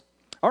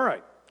All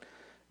right,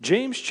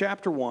 James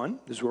chapter 1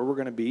 is where we're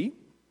going to be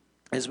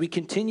as we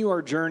continue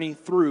our journey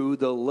through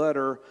the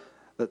letter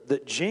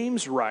that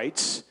James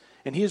writes.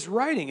 And he is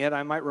writing it,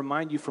 I might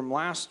remind you from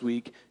last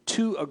week,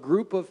 to a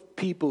group of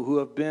people who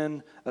have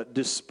been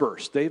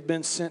dispersed. They've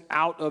been sent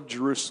out of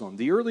Jerusalem.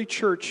 The early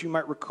church, you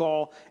might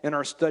recall in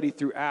our study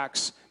through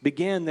Acts,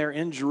 began there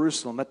in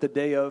Jerusalem at the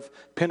day of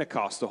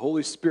Pentecost. The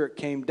Holy Spirit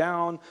came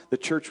down. The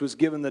church was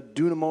given the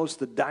dunamis,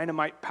 the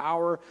dynamite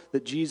power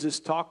that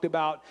Jesus talked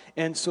about.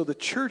 And so the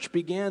church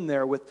began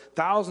there with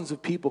thousands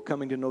of people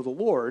coming to know the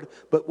Lord.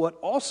 But what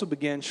also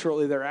began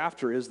shortly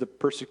thereafter is the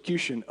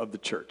persecution of the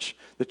church.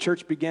 The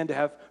church began to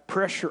have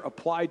pressure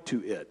applied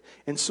to it.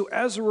 And so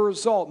as a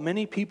result,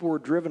 many people were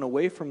driven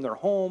away from their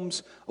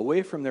homes,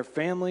 away from their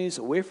families,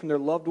 away from their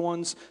loved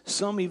ones,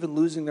 some even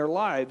losing their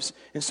lives.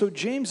 And so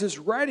James is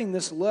writing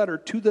this letter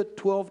to the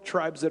 12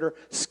 tribes that are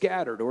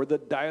scattered, or the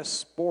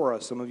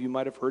diaspora. Some of you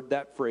might have heard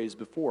that phrase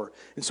before.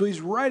 And so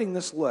he's writing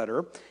this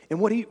letter,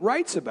 and what he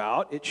writes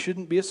about, it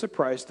shouldn't be a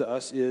surprise to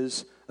us,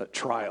 is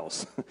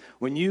trials.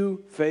 When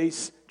you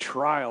face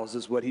trials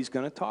is what he's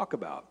going to talk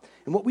about.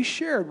 And what we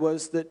shared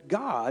was that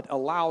God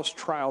allows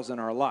trials in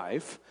our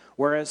life,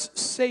 whereas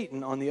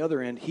Satan, on the other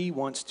end, he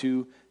wants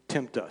to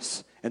tempt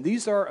us. And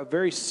these are a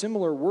very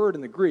similar word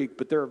in the Greek,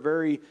 but there are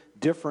very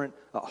different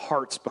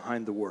hearts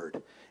behind the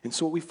word. And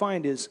so what we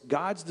find is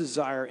God's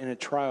desire in a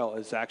trial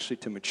is actually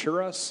to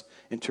mature us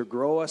and to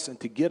grow us and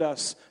to get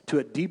us to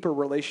a deeper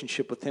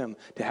relationship with him,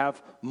 to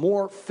have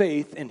more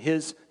faith in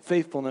his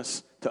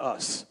faithfulness to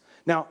us.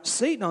 Now,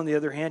 Satan, on the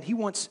other hand, he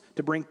wants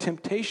to bring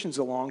temptations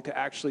along to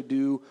actually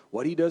do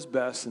what he does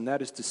best, and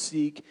that is to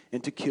seek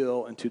and to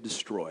kill and to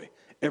destroy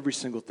every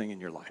single thing in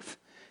your life.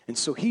 And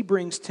so he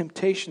brings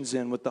temptations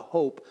in with the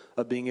hope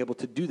of being able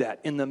to do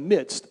that in the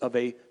midst of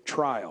a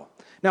trial.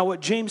 Now, what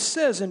James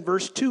says in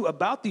verse 2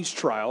 about these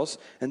trials,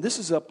 and this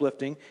is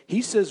uplifting,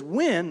 he says,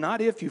 when,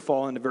 not if you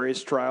fall into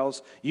various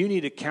trials, you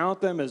need to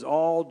count them as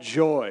all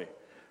joy.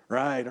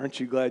 Right, aren't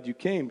you glad you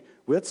came?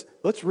 Let's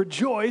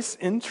rejoice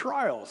in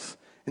trials.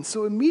 And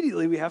so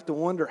immediately we have to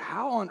wonder,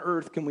 how on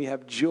earth can we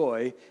have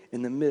joy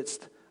in the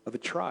midst of a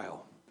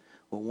trial?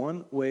 Well,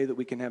 one way that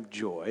we can have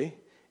joy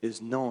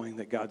is knowing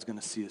that God's going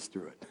to see us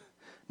through it.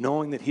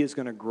 Knowing that he is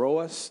going to grow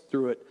us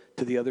through it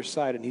to the other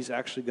side, and he's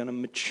actually going to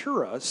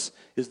mature us,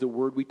 is the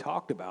word we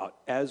talked about,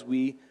 as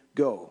we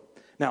go.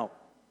 Now,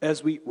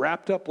 as we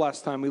wrapped up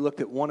last time, we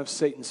looked at one of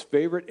Satan's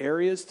favorite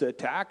areas to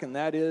attack, and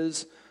that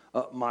is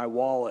my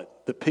wallet,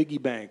 the piggy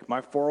bank, my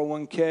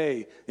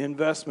 401k,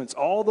 investments,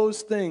 all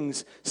those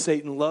things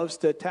Satan loves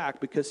to attack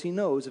because he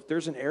knows if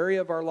there's an area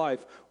of our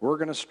life we're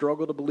going to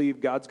struggle to believe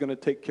God's going to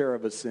take care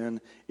of us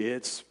in,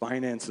 it's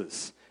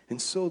finances.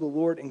 And so the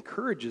Lord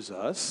encourages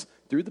us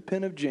through the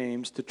pen of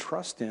James to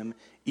trust him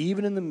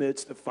even in the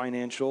midst of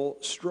financial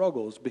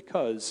struggles,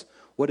 because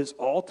what is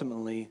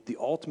ultimately the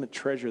ultimate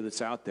treasure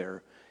that's out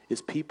there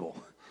is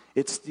people.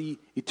 It's the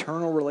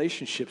eternal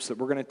relationships that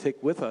we're going to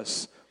take with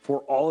us for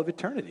all of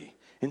eternity.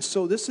 And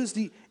so this is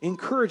the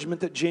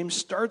encouragement that James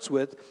starts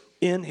with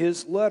in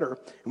his letter.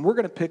 And we're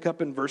going to pick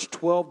up in verse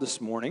 12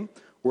 this morning,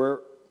 where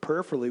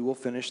prayerfully we'll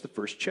finish the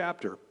first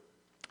chapter.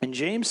 And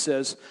James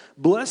says,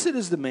 "Blessed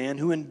is the man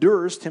who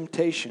endures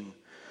temptation,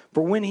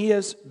 for when he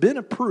has been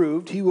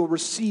approved, he will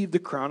receive the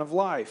crown of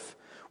life,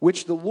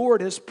 which the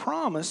Lord has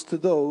promised to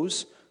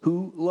those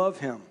who love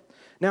him."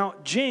 Now,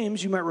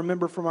 James, you might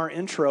remember from our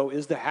intro,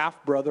 is the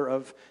half-brother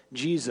of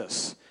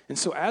Jesus. And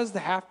so as the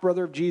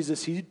half-brother of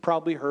Jesus, he'd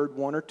probably heard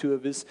one or two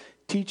of his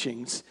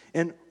teachings.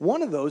 And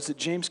one of those that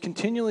James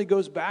continually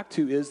goes back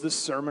to is the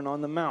Sermon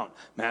on the Mount,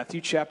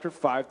 Matthew chapter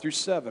 5 through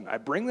 7. I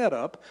bring that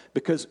up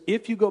because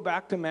if you go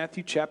back to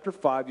Matthew chapter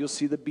 5, you'll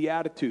see the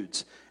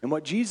Beatitudes. And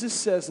what Jesus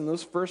says in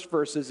those first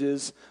verses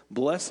is,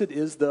 "Blessed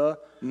is the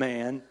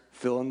man,"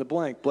 fill in the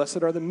blank.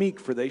 "Blessed are the meek,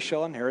 for they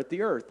shall inherit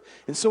the earth."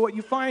 And so what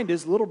you find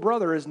is little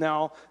brother is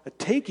now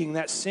taking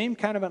that same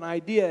kind of an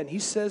idea, and he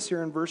says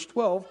here in verse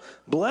 12,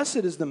 "Blessed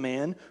is the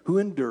man who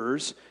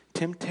endures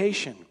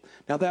temptation."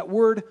 Now that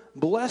word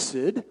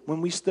blessed,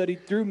 when we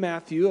studied through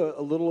Matthew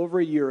a little over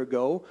a year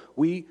ago,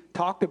 we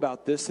talked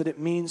about this, that it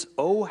means,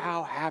 oh,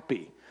 how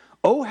happy.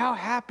 Oh, how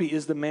happy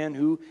is the man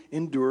who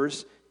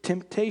endures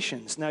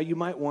temptations. Now you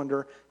might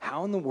wonder,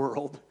 how in the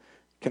world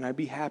can I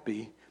be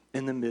happy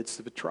in the midst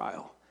of a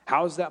trial?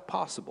 How is that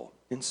possible?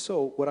 And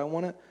so what I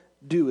want to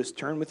do is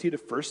turn with you to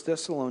 1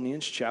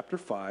 Thessalonians chapter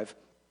 5.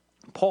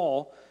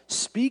 Paul,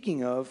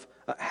 speaking of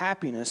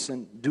happiness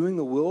and doing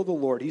the will of the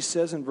Lord, he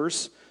says in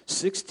verse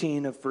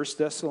 16 of 1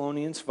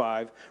 Thessalonians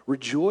 5,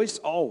 "Rejoice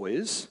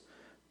always,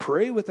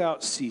 pray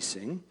without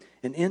ceasing,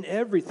 and in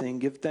everything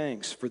give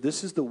thanks, for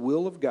this is the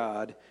will of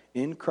God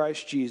in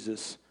Christ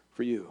Jesus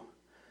for you."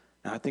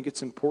 Now, I think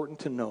it's important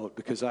to note,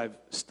 because I've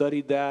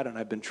studied that and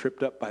I've been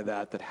tripped up by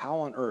that how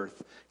on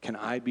earth can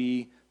I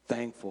be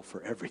thankful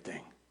for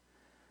everything?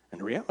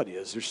 And the reality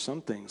is there's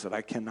some things that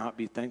I cannot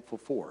be thankful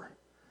for.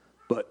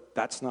 But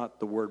that's not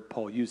the word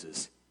Paul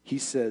uses. He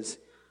says,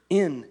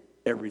 in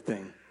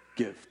everything,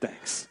 give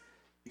thanks.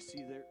 You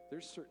see,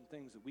 there's certain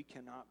things that we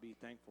cannot be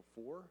thankful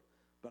for,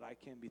 but I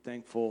can be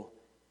thankful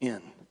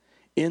in.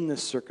 in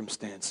this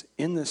circumstance,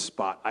 in this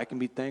spot, I can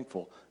be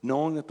thankful,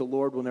 knowing that the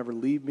Lord will never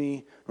leave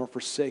me nor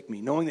forsake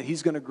me, knowing that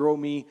he's going to grow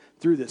me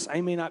through this.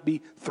 I may not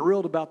be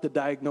thrilled about the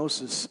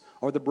diagnosis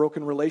or the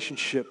broken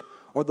relationship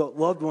or the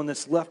loved one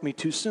that's left me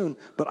too soon,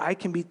 but I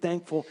can be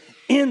thankful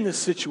in this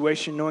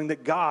situation, knowing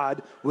that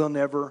God will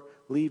never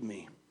leave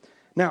me.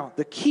 Now,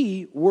 the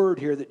key word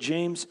here that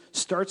James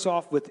starts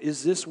off with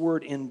is this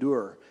word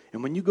endure.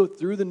 And when you go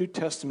through the New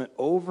Testament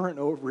over and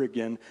over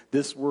again,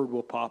 this word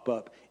will pop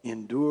up.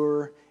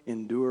 Endure,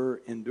 endure,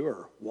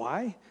 endure.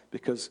 Why?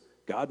 Because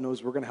God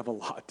knows we're going to have a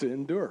lot to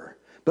endure.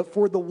 But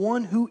for the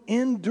one who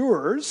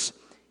endures,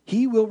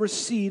 he will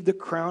receive the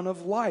crown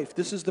of life.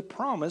 This is the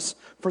promise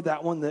for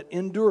that one that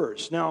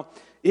endures. Now,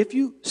 if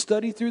you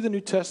study through the New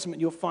Testament,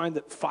 you'll find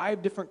that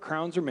 5 different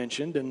crowns are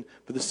mentioned. And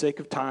for the sake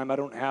of time, I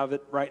don't have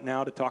it right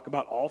now to talk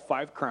about all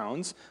 5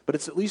 crowns. But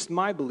it's at least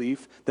my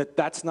belief that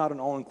that's not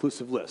an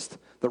all-inclusive list.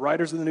 The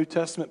writers of the New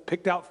Testament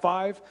picked out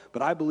 5,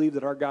 but I believe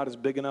that our God is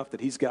big enough that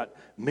he's got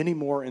many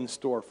more in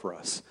store for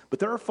us. But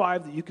there are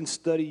 5 that you can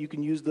study. You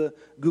can use the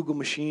Google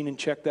machine and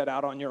check that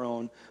out on your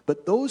own.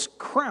 But those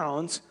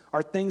crowns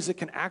are things that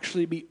can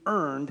actually be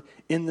earned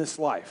in this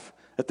life.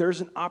 That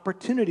there's an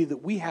opportunity that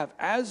we have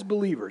as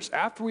believers,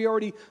 after we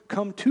already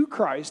come to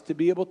Christ, to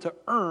be able to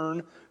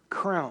earn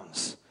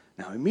crowns.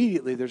 Now,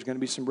 immediately, there's going to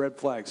be some red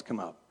flags come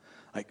up.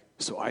 Like,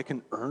 so I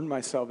can earn my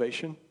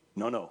salvation?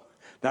 No.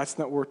 That's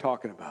not what we're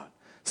talking about.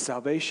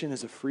 Salvation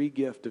is a free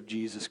gift of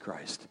Jesus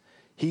Christ.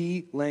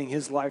 He laying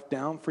his life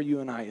down for you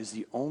and I is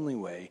the only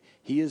way.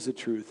 He is the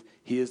truth.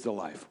 He is the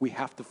life. We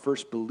have to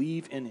first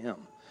believe in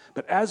him.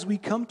 But as we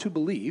come to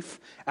belief,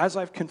 as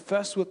I've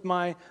confessed with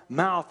my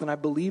mouth and I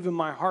believe in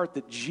my heart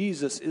that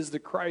Jesus is the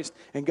Christ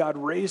and God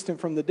raised him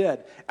from the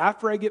dead,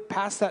 after I get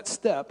past that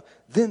step,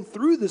 then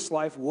through this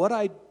life, what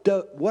I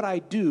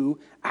do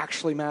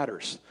actually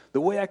matters.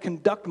 The way I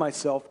conduct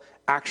myself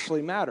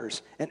actually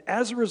matters. And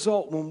as a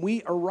result, when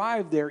we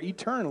arrive there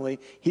eternally,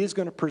 he is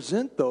going to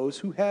present those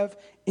who have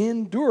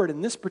endured.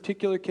 In this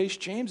particular case,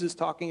 James is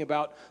talking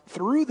about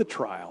through the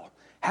trial.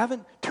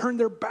 Haven't turned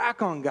their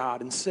back on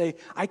God and say,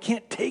 I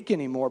can't take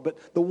anymore,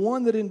 but the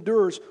one that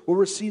endures will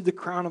receive the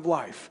crown of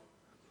life.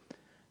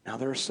 Now,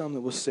 there are some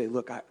that will say,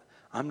 look,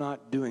 I'm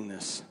not doing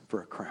this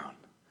for a crown.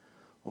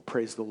 Well,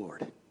 praise the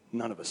Lord.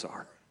 None of us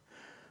are.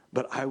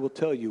 But I will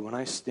tell you, when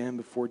I stand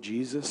before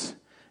Jesus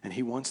and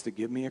he wants to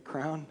give me a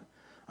crown,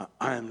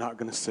 I am not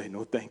going to say,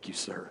 no, thank you,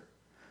 sir.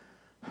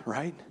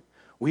 Right?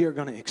 We are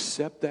going to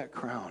accept that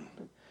crown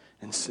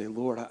and say,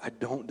 Lord, I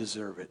don't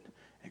deserve it.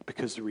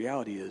 Because the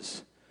reality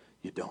is,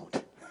 you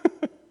don't.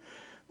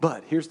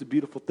 But here's the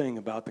beautiful thing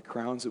about the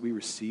crowns that we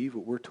receive.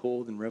 What we're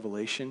told in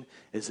Revelation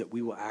is that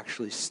we will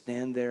actually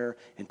stand there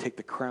and take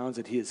the crowns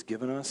that he has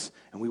given us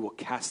and we will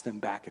cast them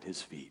back at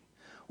his feet.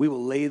 We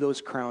will lay those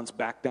crowns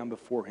back down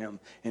before him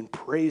and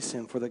praise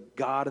him for the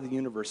God of the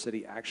universe that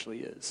he actually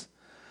is.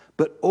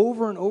 But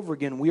over and over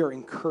again, we are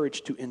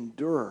encouraged to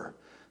endure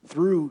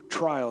through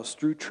trials,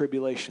 through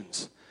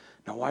tribulations.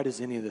 Now, why does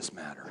any of this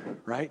matter,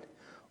 right?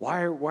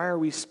 Why are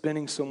we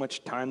spending so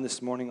much time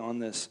this morning on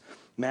this?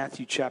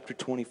 Matthew chapter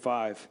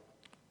 25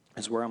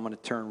 is where I'm going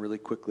to turn really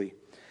quickly.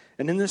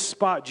 And in this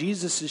spot,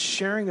 Jesus is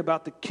sharing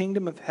about the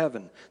kingdom of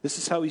heaven. This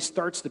is how he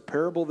starts the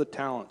parable of the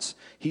talents.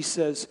 He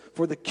says,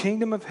 for the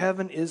kingdom of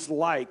heaven is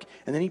like,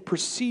 and then he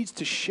proceeds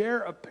to share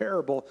a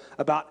parable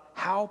about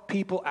how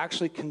people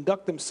actually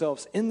conduct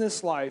themselves in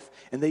this life,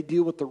 and they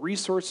deal with the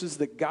resources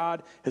that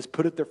God has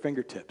put at their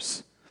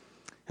fingertips.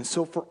 And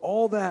so for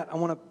all that, I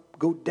want to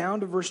go down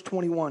to verse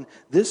 21.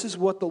 This is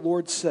what the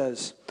Lord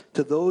says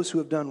to those who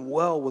have done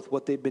well with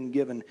what they've been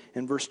given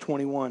in verse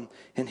 21.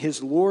 And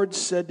his Lord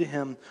said to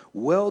him,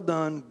 well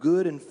done,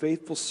 good and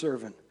faithful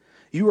servant.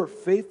 You are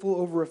faithful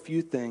over a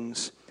few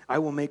things. I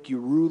will make you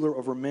ruler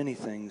over many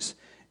things.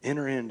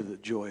 Enter into the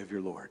joy of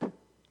your Lord.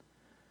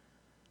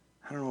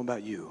 I don't know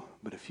about you,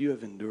 but if you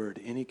have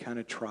endured any kind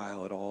of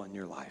trial at all in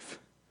your life,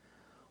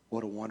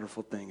 what a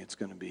wonderful thing it's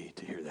going to be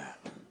to hear that.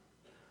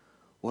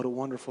 What a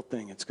wonderful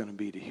thing it's going to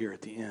be to hear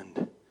at the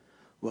end,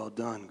 well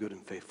done, good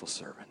and faithful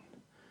servant.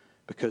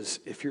 Because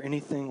if you're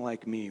anything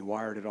like me,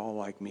 wired at all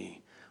like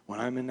me, when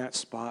I'm in that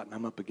spot and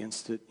I'm up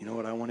against it, you know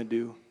what I want to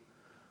do?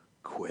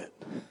 Quit.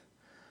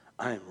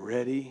 I am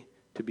ready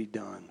to be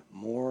done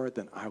more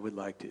than I would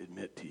like to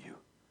admit to you.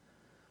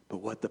 But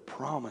what the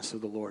promise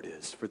of the Lord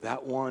is for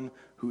that one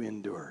who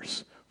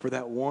endures, for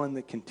that one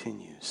that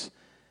continues,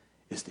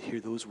 is to hear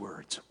those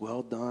words,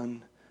 well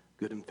done,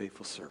 good and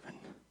faithful servant.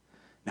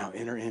 Now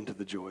enter into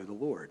the joy of the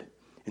Lord.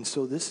 And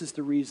so this is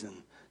the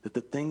reason that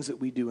the things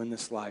that we do in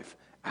this life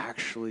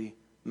actually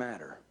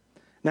matter.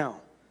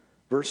 Now,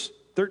 verse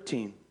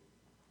 13,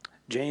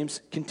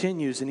 James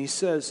continues and he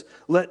says,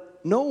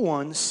 let no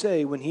one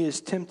say when he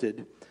is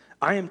tempted,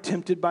 I am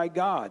tempted by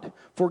God.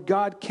 For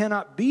God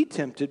cannot be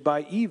tempted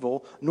by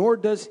evil, nor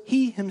does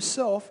he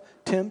himself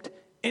tempt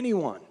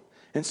anyone.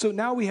 And so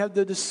now we have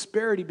the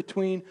disparity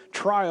between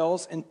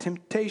trials and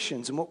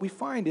temptations. And what we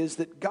find is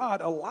that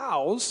God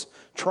allows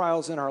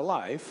trials in our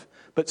life,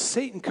 but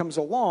Satan comes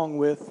along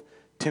with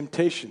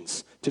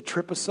temptations to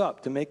trip us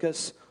up, to make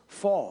us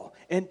fall.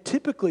 And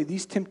typically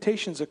these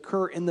temptations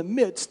occur in the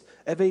midst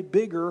of a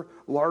bigger,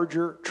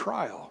 larger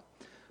trial.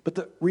 But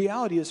the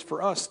reality is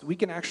for us, we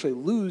can actually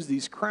lose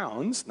these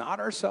crowns, not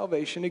our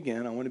salvation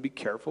again. I want to be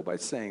careful by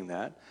saying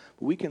that.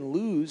 But we can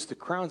lose the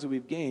crowns that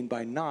we've gained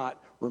by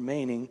not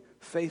remaining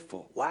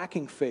faithful,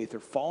 lacking faith, or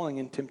falling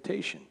in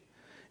temptation.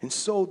 And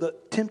so the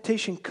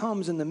temptation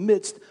comes in the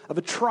midst of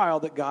a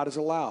trial that God has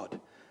allowed.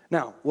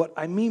 Now, what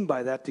I mean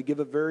by that, to give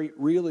a very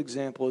real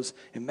example, is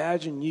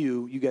imagine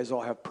you guys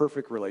all have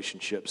perfect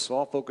relationships, so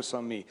I'll focus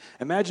on me.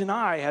 Imagine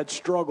I had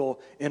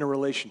struggle in a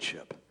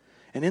relationship.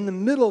 And in the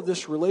middle of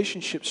this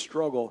relationship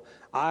struggle,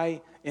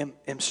 I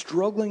am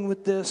struggling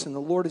with this, and the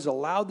Lord has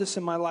allowed this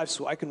in my life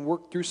so I can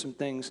work through some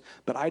things,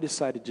 but I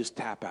decided to just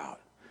tap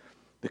out.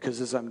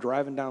 Because as I'm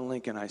driving down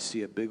Lincoln, I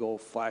see a big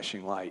old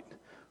flashing light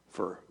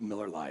for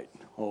Miller Lite.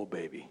 Oh,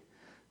 baby.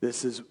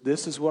 This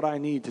is what I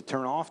need to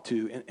turn off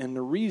to. And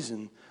the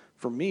reason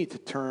for me to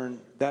turn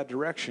that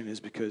direction is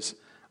because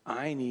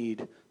I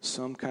need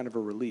some kind of a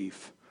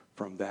relief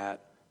from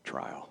that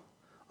trial.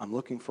 I'm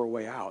looking for a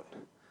way out.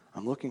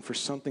 I'm looking for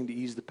something to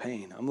ease the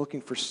pain. I'm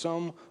looking for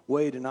some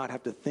way to not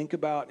have to think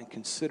about and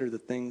consider the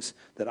things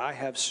that I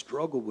have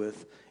struggled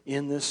with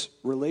in this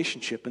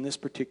relationship, in this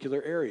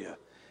particular area.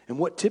 And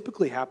what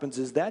typically happens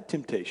is that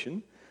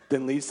temptation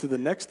then leads to the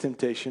next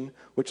temptation,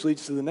 which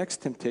leads to the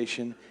next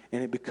temptation,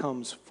 and it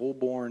becomes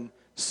full-born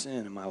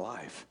sin in my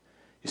life.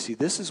 You see,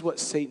 this is what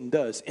Satan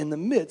does in the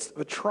midst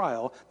of a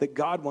trial that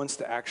God wants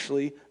to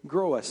actually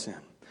grow us in.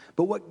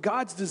 But what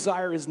God's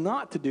desire is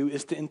not to do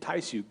is to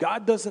entice you.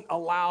 God doesn't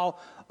allow,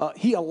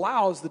 he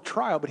allows the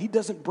trial, but he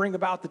doesn't bring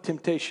about the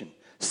temptation.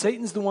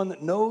 Satan's the one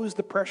that knows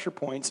the pressure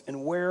points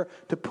and where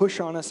to push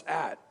on us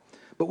at.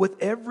 But with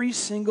every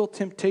single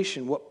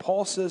temptation, what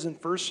Paul says in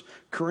 1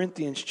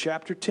 Corinthians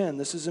chapter 10,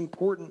 this is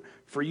important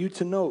for you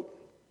to note,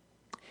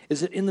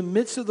 is that in the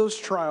midst of those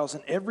trials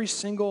and every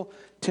single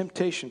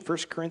temptation, 1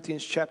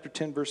 Corinthians chapter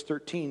 10, verse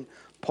 13,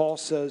 Paul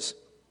says,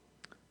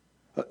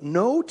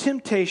 no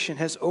temptation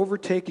has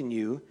overtaken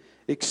you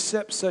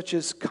except such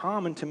as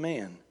common to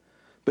man.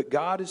 But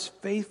God is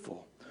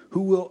faithful,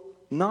 who will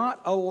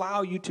not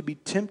allow you to be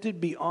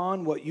tempted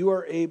beyond what you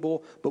are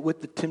able, but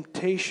with the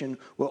temptation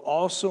will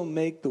also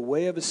make the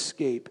way of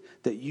escape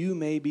that you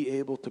may be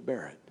able to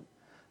bear it.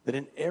 That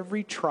in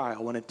every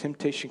trial, when a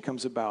temptation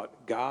comes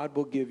about, God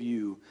will give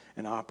you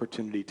an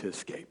opportunity to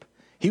escape.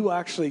 He will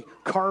actually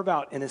carve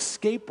out an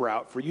escape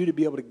route for you to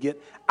be able to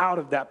get out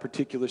of that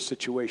particular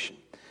situation.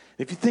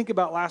 If you think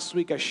about last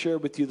week, I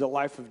shared with you the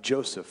life of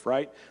Joseph,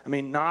 right? I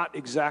mean, not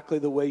exactly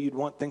the way you'd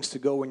want things to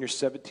go when you're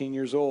 17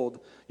 years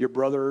old. Your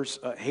brothers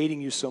hating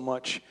you so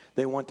much,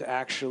 they want to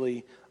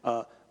actually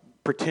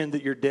pretend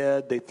that you're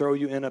dead. They throw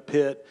you in a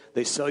pit.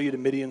 They sell you to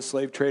Midian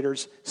slave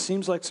traders.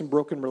 Seems like some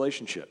broken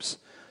relationships.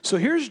 So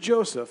here's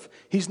Joseph.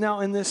 He's now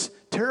in this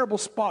terrible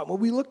spot. What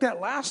we looked at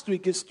last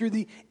week is through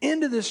the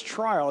end of this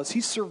trial, as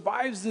he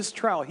survives this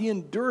trial, he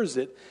endures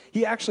it,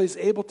 he actually is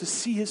able to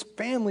see his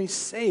family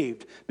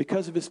saved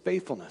because of his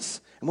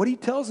faithfulness. And what he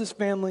tells his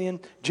family in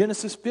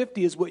Genesis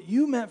 50 is what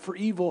you meant for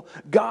evil,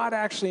 God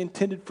actually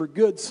intended for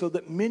good so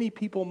that many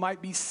people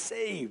might be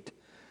saved.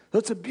 So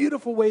it's a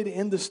beautiful way to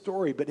end the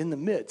story, but in the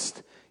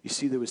midst, you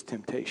see there was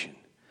temptation.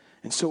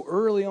 And so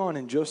early on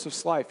in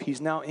Joseph's life,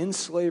 he's now in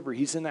slavery.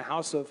 He's in the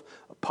house of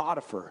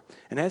Potiphar.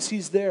 And as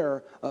he's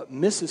there,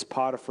 Mrs.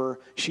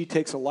 Potiphar, she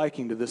takes a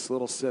liking to this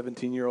little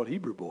 17-year-old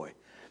Hebrew boy.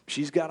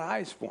 She's got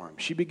eyes for him.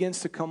 She begins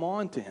to come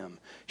on to him.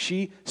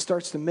 She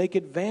starts to make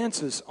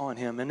advances on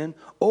him. And then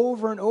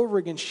over and over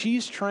again,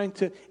 she's trying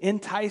to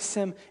entice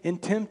him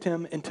and tempt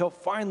him until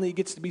finally it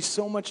gets to be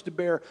so much to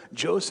bear,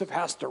 Joseph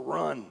has to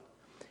run.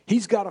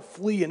 He's got to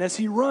flee. And as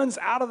he runs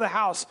out of the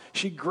house,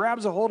 she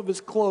grabs a hold of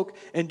his cloak,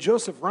 and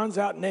Joseph runs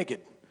out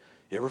naked.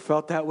 You ever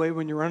felt that way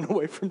when you run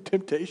away from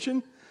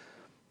temptation?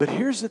 But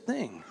here's the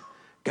thing.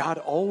 God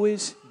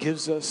always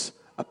gives us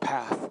a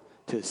path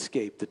to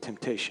escape the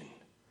temptation.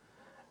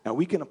 Now,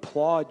 we can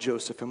applaud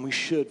Joseph, and we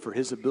should, for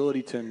his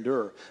ability to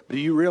endure. But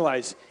do you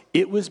realize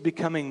it was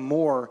becoming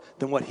more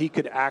than what he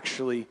could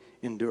actually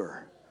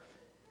endure?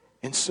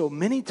 And so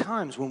many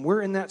times when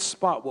we're in that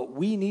spot, what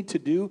we need to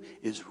do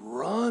is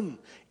run.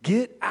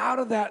 Get out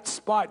of that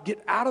spot.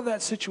 Get out of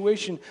that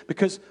situation,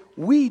 because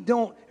we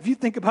don't, if you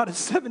think about a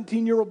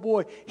 17-year-old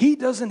boy, he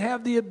doesn't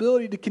have the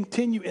ability to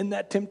continue in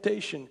that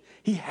temptation.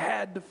 He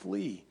had to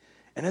flee.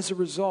 And as a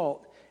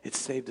result, it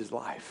saved his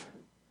life.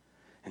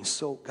 And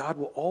so God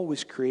will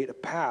always create a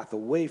path, a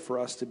way for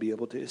us to be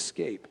able to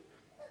escape.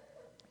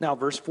 Now,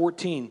 verse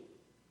 14.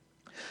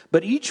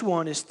 But each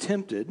one is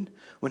tempted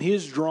when he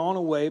is drawn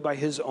away by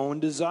his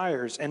own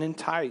desires and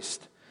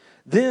enticed.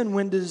 Then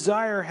when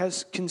desire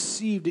has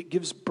conceived, it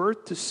gives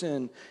birth to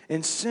sin.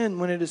 And sin,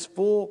 when it is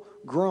full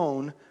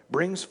grown,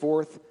 brings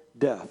forth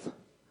death.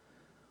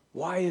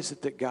 Why is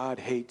it that God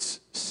hates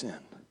sin?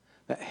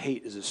 That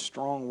hate is a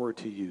strong word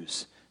to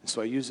use. And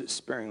so I use it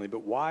sparingly.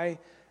 But why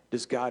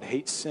does God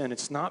hate sin?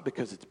 It's not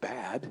because it's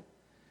bad.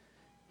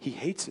 He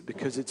hates it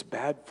because it's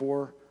bad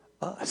for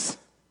us.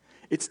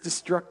 It's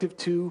destructive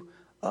to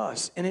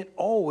us, and it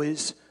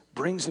always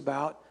brings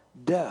about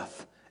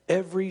death.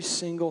 Every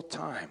single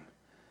time.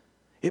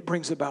 It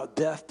brings about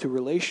death to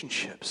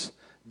relationships,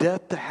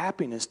 death to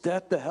happiness,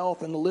 death to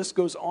health, and the list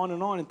goes on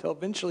until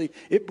eventually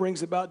it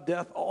brings about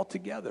death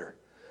altogether.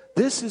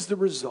 This is the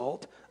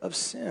result of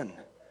sin.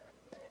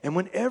 And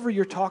whenever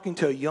you're talking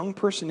to a young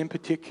person in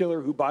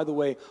particular, who, by the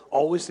way,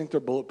 always think they're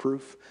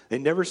bulletproof, they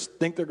never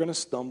think they're going to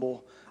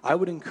stumble, I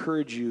would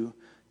encourage you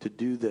to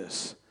do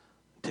this.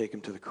 Take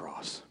them to the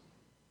cross.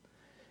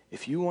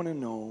 If you want to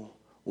know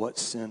what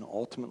sin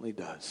ultimately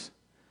does,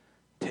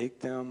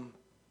 take them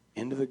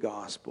into the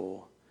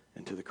gospel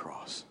and to the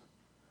cross,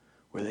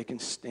 where they can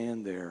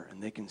stand there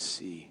and they can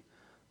see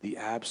the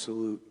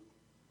absolute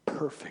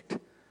perfect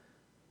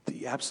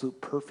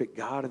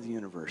God of the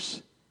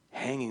universe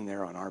hanging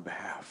there on our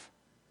behalf,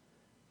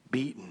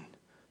 beaten,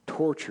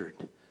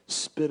 tortured,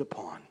 spit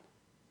upon.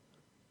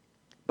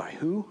 By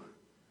who?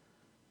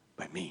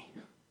 By me.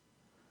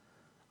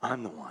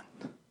 I'm the one.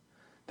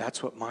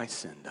 That's what my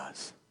sin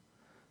does.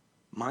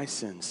 My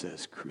sin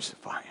says,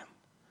 crucify him.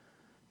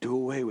 Do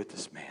away with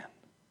this man.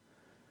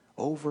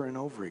 Over and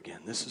over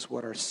again, this is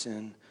what our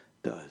sin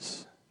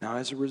does. Now,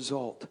 as a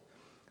result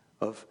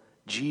of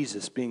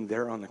Jesus being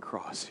there on the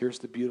cross, here's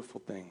the beautiful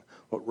thing.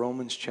 What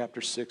Romans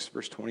chapter 6,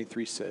 verse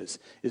 23 says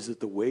is that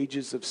the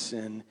wages of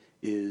sin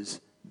is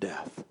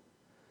death.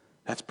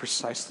 That's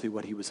precisely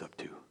what he was up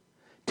to.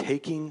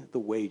 Taking the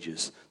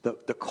wages, the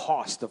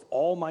cost of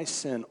all my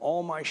sin,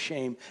 all my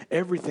shame,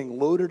 everything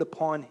loaded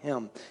upon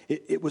him.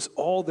 It was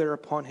all there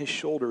upon his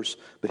shoulders.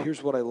 But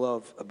here's what I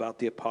love about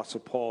the Apostle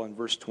Paul in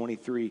verse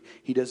 23.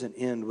 He doesn't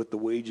end with the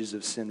wages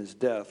of sin is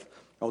death,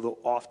 although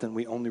often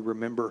we only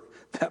remember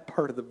that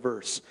part of the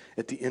verse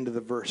at the end of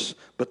the verse.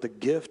 But the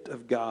gift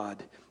of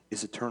God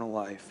is eternal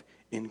life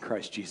in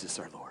Christ Jesus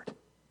our Lord.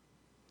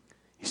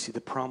 You see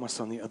the promise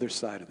on the other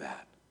side of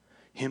that.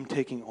 Him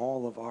taking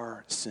all of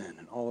our sin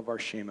and all of our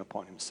shame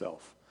upon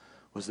himself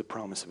was the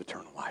promise of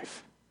eternal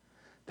life.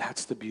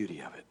 That's the beauty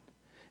of it.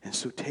 And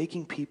so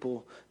taking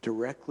people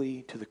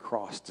directly to the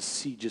cross to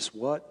see just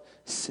what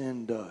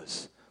sin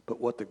does, but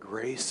what the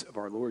grace of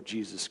our Lord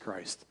Jesus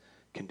Christ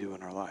can do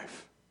in our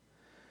life.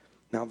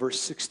 Now, verse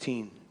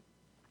 16,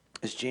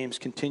 as James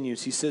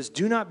continues, he says,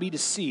 "Do not be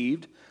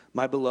deceived,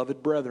 my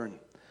beloved brethren."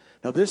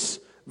 Now, this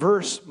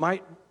verse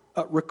might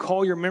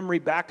recall your memory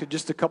back to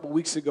just a couple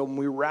weeks ago when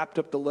we wrapped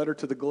up the letter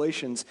to the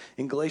Galatians.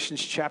 In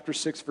Galatians chapter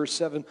 6, verse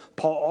 7,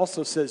 Paul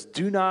also says,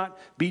 "Do not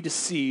be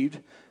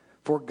deceived,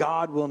 for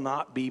God will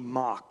not be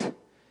mocked."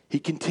 He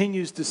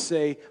continues to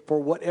say, "For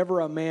whatever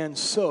a man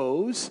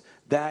sows,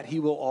 that he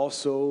will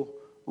also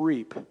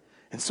reap."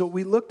 And so what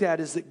we looked at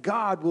is that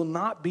God will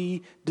not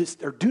be,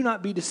 do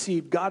not be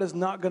deceived. God is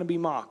not going to be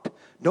mocked.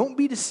 Don't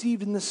be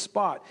deceived in this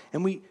spot.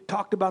 And we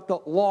talked about the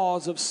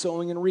laws of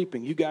sowing and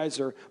reaping. You guys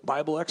are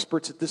Bible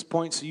experts at this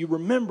point, so you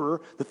remember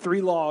the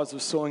 3 laws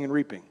of sowing and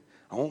reaping.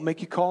 I won't make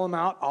you call them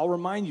out. I'll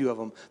remind you of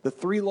them. The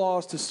 3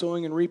 laws to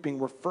sowing and reaping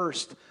were,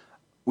 first,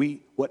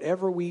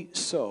 whatever we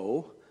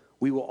sow,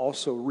 we will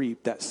also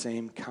reap that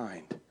same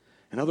kind.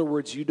 In other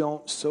words, you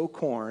don't sow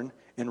corn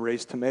and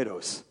raise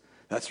tomatoes.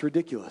 That's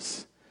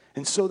ridiculous.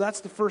 And so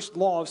that's the first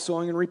law of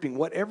sowing and reaping.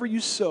 Whatever you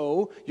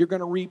sow, you're going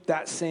to reap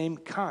that same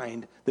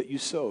kind that you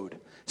sowed.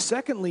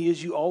 Secondly,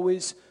 is you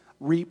always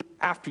reap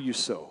after you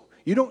sow.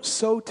 You don't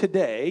sow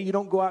today. You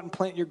don't go out and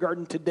plant your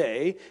garden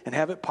today and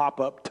have it pop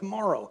up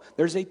tomorrow.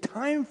 There's a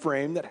time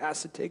frame that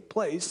has to take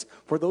place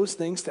for those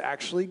things to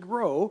actually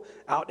grow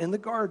out in the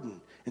garden.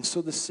 And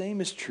so the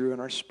same is true in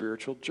our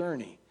spiritual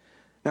journey.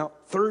 Now,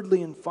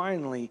 thirdly and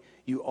finally,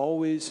 you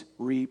always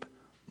reap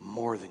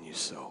more than you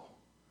sow.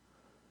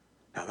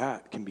 Now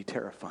that can be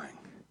terrifying,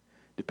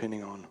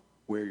 depending on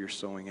where you're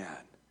sowing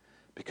at.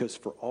 Because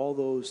for all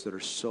those that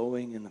are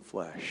sowing in the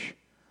flesh,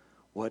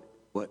 what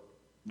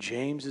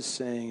James is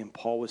saying and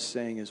Paul was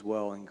saying as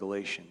well in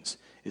Galatians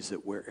is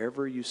that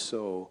wherever you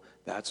sow,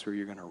 that's where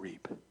you're going to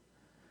reap.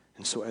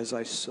 And so as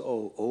I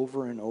sow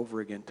over and over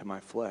again to my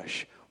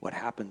flesh, what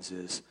happens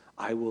is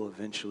I will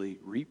eventually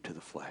reap to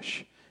the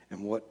flesh.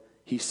 And what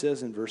he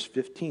says in verse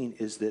 15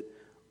 is that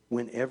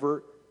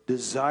whenever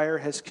desire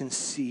has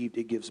conceived,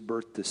 it gives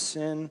birth to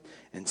sin,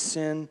 and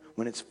sin,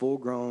 when it's full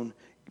grown,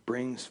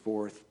 brings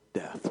forth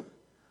death.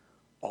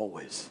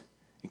 Always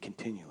and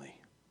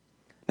continually.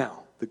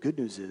 Now, the good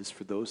news is,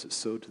 for those that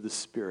sow to the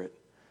Spirit,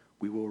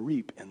 we will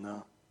reap in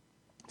the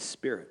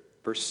Spirit.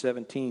 Verse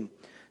 17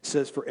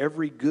 says, "For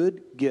every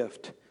good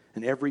gift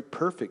and every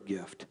perfect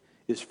gift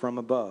is from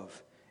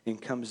above and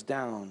comes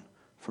down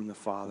from the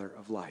Father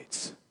of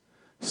lights."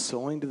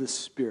 Sowing to the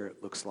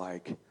Spirit looks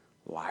like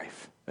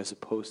life as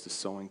opposed to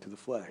sowing to the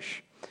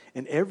flesh.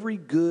 And every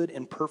good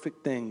and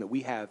perfect thing that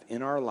we have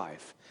in our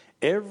life,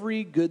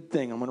 every good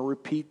thing, I'm going to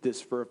repeat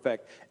this for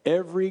effect,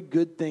 every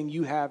good thing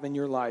you have in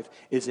your life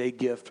is a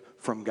gift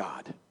from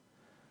God.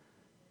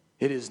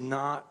 It is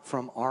not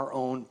from our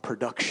own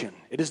production.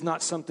 It is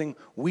not something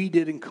we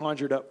did and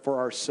conjured up for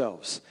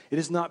ourselves. It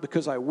is not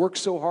because I worked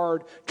so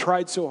hard,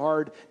 tried so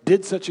hard,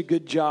 did such a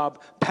good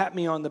job, pat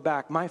me on the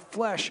back. My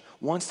flesh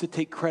wants to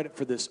take credit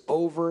for this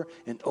over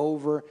and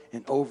over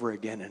and over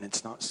again, and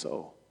it's not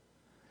so.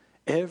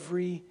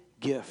 Every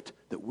gift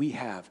that we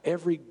have,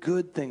 every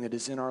good thing that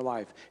is in our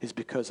life is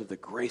because of the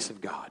grace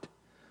of God,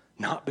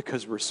 not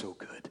because we're so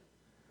good.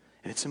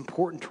 And it's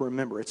important to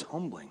remember, it's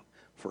humbling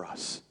for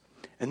us.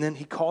 And then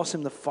he calls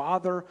him the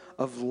Father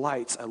of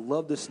lights. I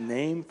love this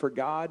name for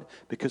God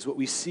because what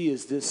we see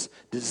is this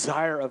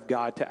desire of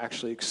God to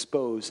actually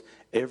expose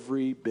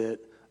every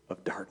bit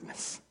of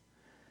darkness,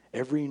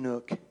 every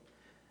nook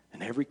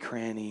and every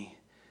cranny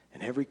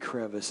and every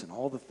crevice and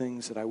all the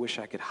things that I wish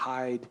I could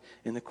hide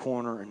in the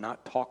corner and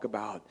not talk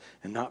about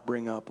and not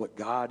bring up. What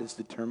God is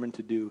determined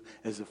to do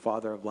as the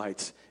Father of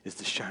lights is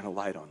to shine a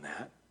light on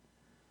that.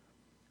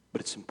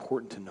 But it's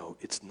important to note,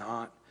 it's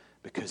not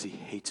because he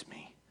hates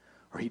me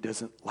or he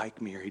doesn't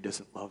like me or he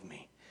doesn't love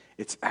me.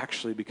 It's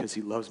actually because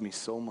he loves me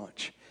so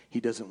much, he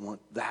doesn't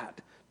want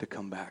that to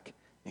come back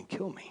and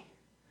kill me.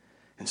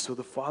 And so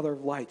the Father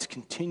of lights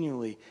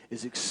continually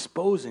is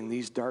exposing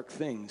these dark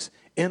things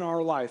in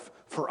our life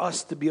for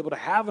us to be able to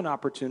have an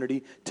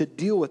opportunity to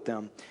deal with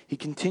them. He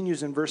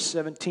continues in verse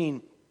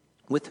 17,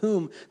 with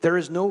whom there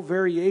is no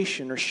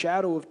variation or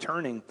shadow of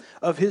turning.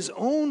 Of his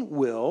own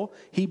will,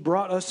 he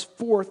brought us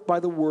forth by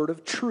the word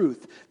of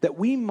truth, that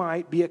we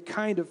might be a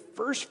kind of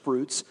first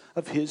fruits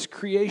of his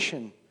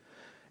creation.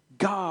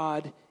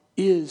 God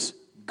is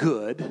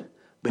good,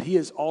 but he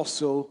is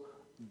also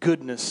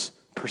goodness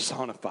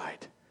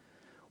personified.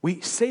 We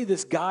say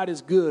this, God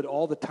is good,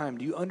 all the time.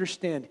 Do you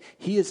understand?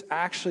 He is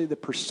actually the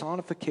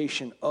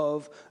personification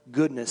of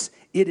goodness.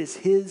 It is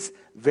his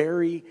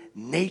very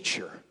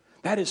nature.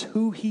 That is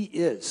who he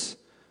is.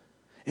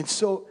 And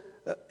so,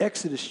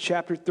 Exodus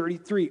chapter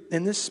 33,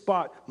 in this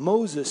spot,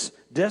 Moses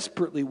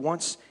desperately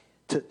wants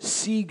to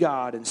see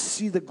God and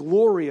see the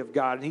glory of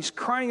God. And he's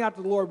crying out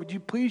to the Lord, would you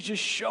please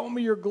just show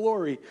me your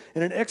glory?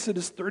 And in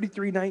Exodus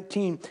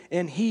 33:19,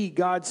 and he,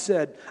 God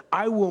said,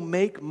 I will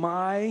make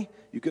my,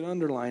 you can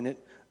underline it,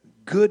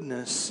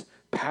 goodness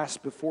pass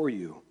before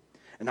you.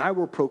 And I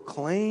will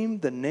proclaim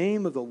the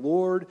name of the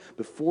Lord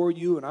before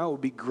you, and I will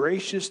be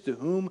gracious to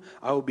whom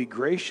I will be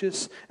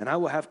gracious, and I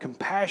will have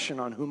compassion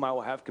on whom I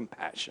will have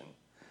compassion.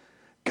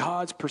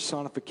 God's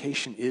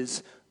personification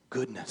is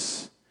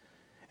goodness.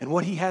 And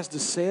what he has to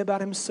say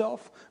about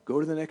himself, go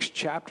to the next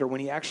chapter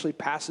when he actually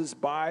passes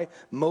by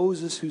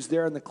Moses, who's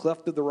there in the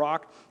cleft of the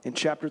rock, in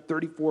chapter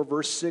 34,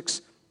 verse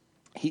 6.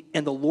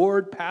 And the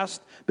Lord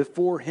passed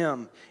before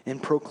him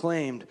and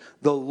proclaimed,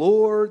 the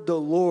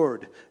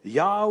Lord,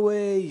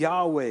 Yahweh,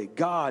 Yahweh,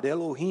 God,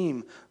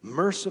 Elohim,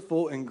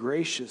 merciful and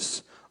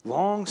gracious,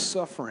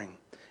 long-suffering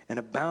and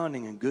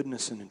abounding in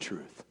goodness and in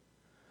truth.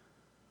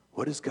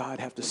 What does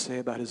God have to say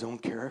about his own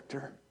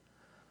character?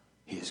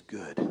 He is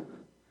good.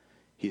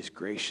 He is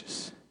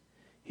gracious.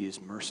 He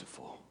is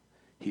merciful.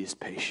 He is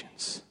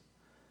patient.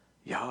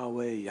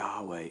 Yahweh,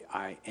 Yahweh,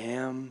 I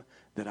am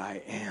that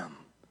I am.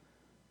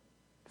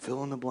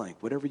 Fill in the blank.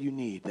 Whatever you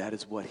need, that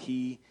is what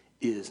he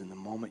is in the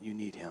moment you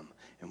need him.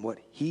 And what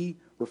he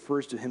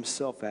refers to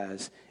himself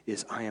as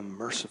is, I am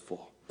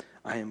merciful.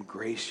 I am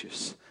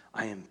gracious.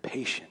 I am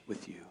patient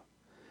with you.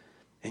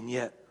 And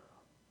yet,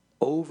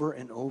 over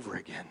and over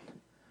again,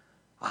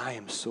 I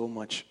am so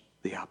much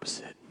the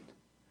opposite.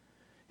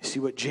 You see,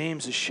 what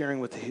James is sharing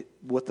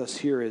with us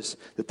here is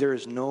that there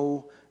is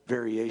no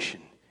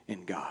variation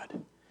in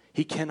God.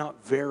 He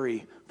cannot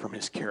vary from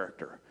his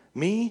character.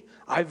 Me,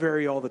 I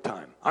vary all the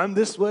time. I'm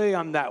this way,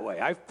 I'm that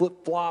way. I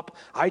flip-flop,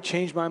 I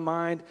change my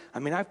mind.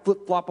 I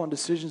flip-flop on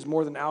decisions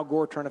more than Al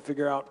Gore trying to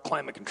figure out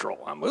climate control.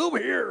 I'm over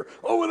here,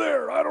 over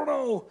there, I don't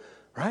know,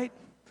 right?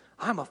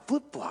 I'm a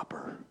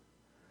flip-flopper.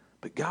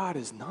 But God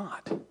is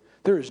not.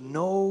 There is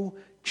no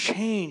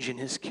change in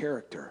his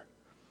character.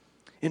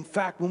 In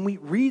fact, when we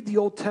read the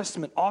Old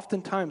Testament,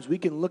 oftentimes we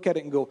can look at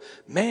it and go,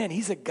 man,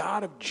 he's a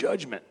God of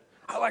judgment.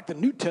 I like the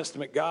New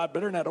Testament God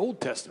better than that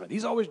Old Testament.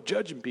 He's always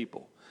judging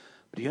people.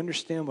 But do you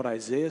understand what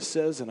Isaiah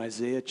says in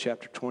Isaiah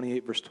chapter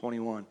 28, verse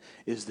 21,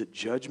 is that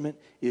judgment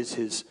is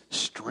his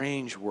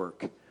strange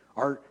work.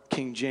 Our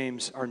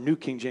New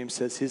King James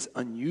says his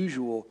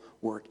unusual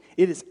work.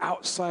 It is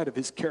outside of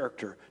his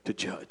character to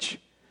judge.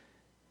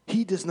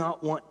 He does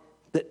not want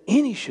that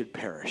any should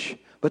perish,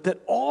 but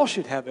that all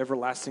should have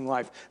everlasting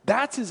life.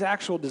 That's his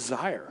actual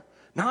desire,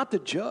 not to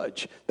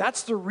judge.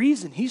 That's the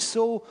reason he's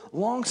so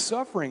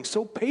long-suffering,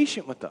 so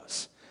patient with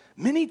us.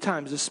 Many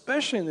times,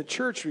 especially in the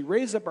church, we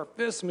raise up our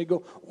fists and we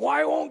go,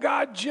 why won't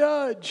God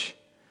judge?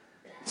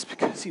 It's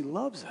because he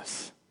loves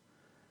us.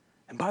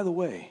 And by the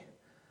way,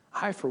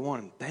 I, for one,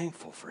 am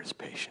thankful for his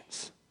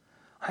patience.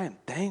 I am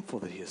thankful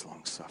that he is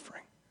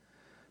long-suffering.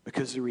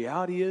 Because the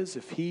reality is,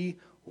 if he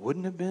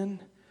wouldn't have been,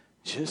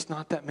 just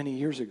not that many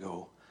years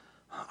ago,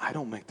 I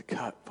don't make the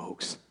cut,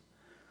 folks.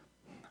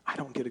 I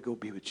don't get to go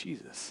be with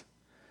Jesus.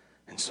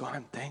 And so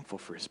I'm thankful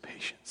for his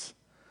patience.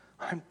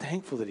 I'm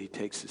thankful that he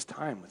takes his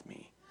time with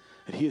me,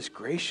 that he is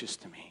gracious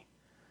to me.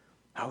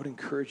 I would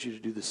encourage you to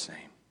do the same.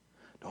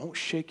 Don't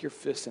shake your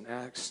fist and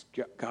ask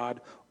God,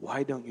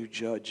 why don't you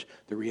judge?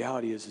 The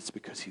reality is it's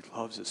because he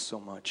loves us so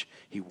much.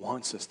 He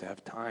wants us to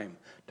have time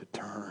to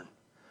turn.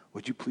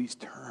 Would you please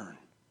turn?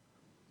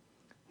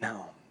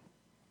 Now,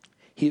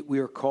 we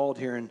are called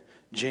here in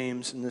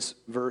James in this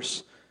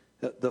verse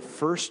the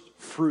first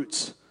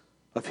fruits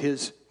of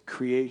his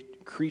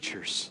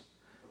creatures.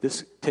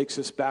 This takes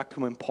us back to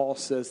when Paul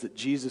says that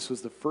Jesus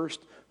was the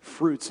first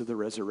fruits of the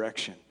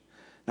resurrection.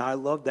 Now, I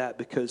love that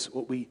because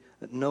what we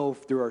know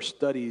through our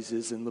studies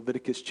is in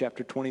Leviticus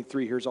chapter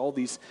 23, here's all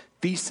these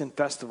feasts and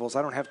festivals.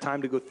 I don't have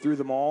time to go through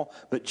them all,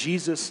 but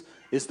Jesus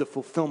is the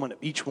fulfillment of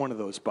each one of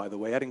those, by the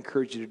way. I'd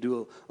encourage you to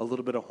do a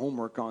little bit of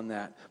homework on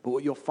that. But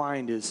what you'll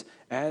find is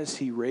as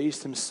he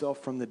raised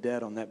himself from the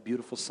dead on that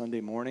beautiful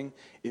Sunday morning,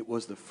 it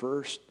was the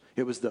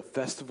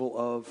festival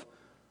of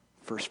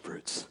first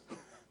fruits.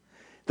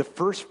 The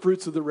first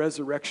fruits of the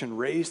resurrection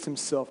raised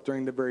himself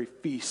during the very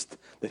feast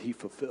that he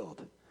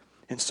fulfilled.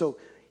 And so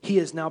he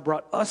has now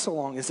brought us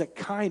along as a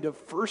kind of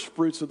first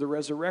fruits of the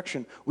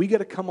resurrection. We got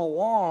to come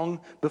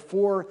along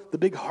before the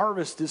big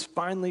harvest is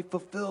finally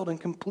fulfilled and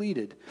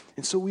completed.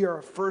 And so we are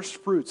a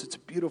first fruits. It's a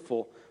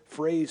beautiful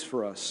phrase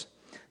for us.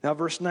 Now,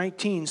 verse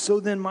 19, so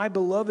then, my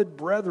beloved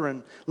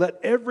brethren, let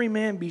every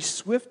man be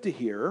swift to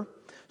hear,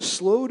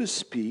 slow to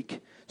speak,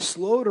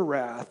 slow to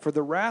wrath, for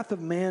the wrath of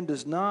man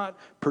does not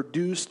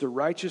produce the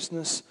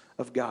righteousness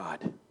of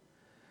God.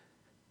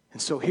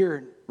 And so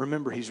here,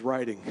 remember, he's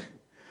writing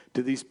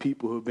to these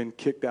people who have been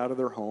kicked out of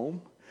their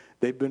home.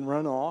 They've been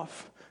run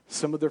off.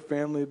 Some of their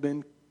family have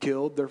been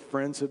killed. Their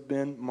friends have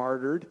been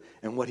martyred.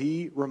 And what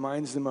he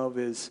reminds them of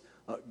is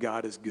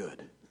God is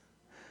good.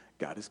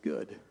 God is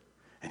good.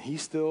 And he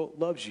still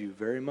loves you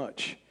very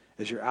much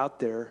as you're out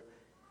there.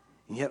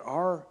 And yet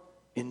our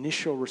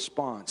initial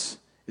response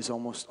is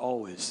almost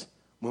always,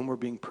 when we're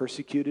being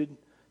persecuted,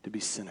 to be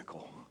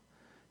cynical,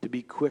 to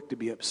be quick to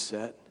be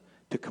upset,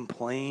 to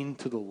complain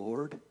to the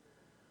Lord.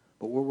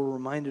 But what we're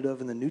reminded of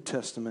in the New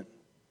Testament,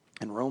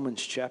 in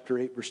Romans chapter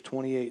 8, verse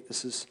 28,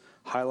 this is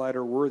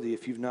highlighter worthy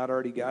if you've not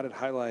already got it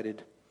highlighted,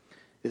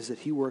 is that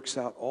he works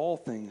out all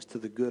things to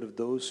the good of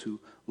those who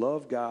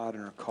love God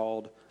and are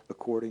called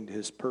according to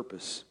his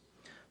purpose.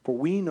 For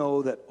we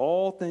know that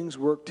all things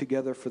work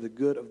together for the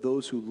good of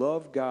those who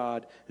love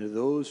God and to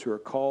those who are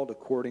called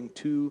according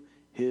to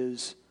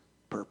his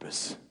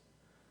purpose.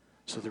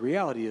 So the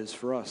reality is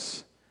for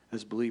us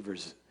as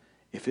believers,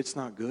 if it's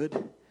not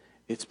good,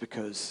 it's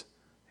because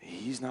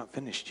he's not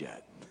finished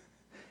yet.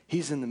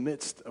 He's in the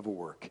midst of a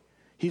work.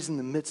 He's in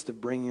the midst of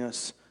bringing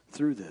us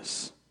through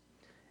this.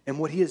 And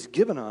what he has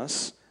given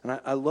us, and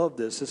I love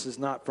this. This is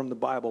not from the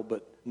Bible,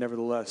 but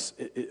nevertheless,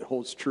 it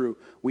holds true.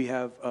 We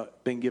have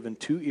been given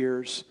 2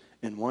 ears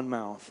and 1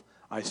 mouth.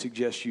 I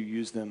suggest you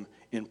use them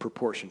in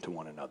proportion to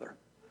one another.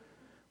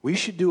 We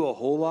should do a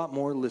whole lot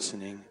more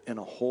listening and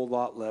a whole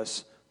lot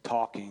less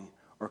talking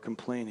or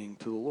complaining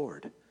to the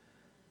Lord.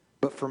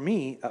 But for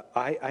me,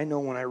 I know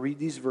when I read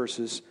these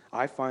verses,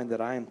 I find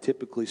that I am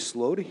typically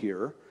slow to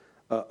hear,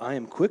 I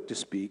am quick to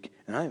speak,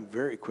 and I am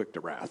very quick to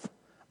wrath.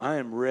 I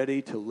am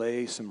ready to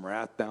lay some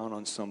wrath down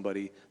on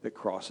somebody that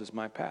crosses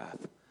my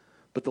path.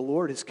 But the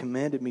Lord has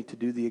commanded me to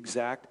do the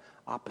exact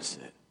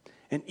opposite.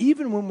 And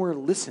even when we're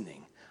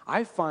listening,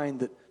 I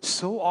find that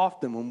so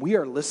often when we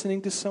are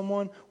listening to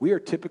someone, we are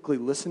typically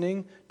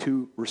listening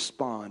to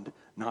respond,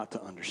 not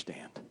to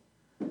understand.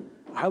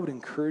 I would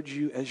encourage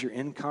you as you're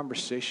in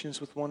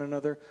conversations with one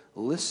another,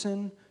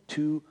 listen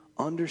to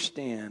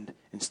understand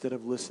instead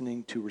of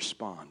listening to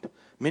respond.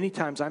 Many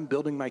times I'm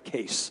building my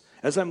case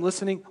as I'm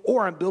listening,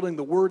 or I'm building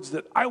the words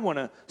that I want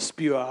to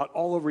spew out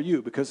all over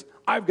you because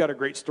I've got a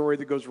great story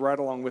that goes right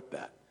along with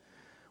that.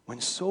 When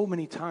so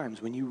many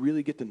times when you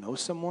really get to know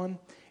someone,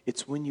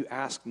 it's when you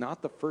ask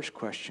not the first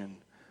question,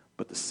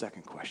 but the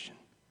second question.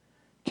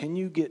 Can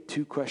you get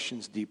 2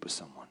 questions deep with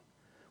someone?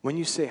 When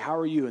you say, how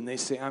are you? And they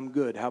say, I'm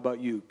good. How about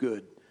you?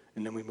 Good.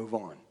 And then we move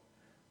on.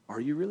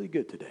 Are you really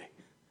good today?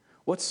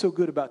 What's so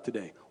good about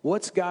today?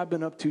 What's God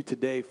been up to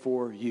today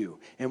for you?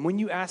 And when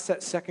you ask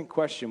that second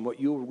question, what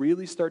you'll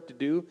really start to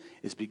do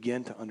is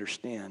begin to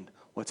understand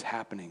what's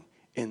happening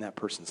in that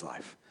person's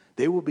life.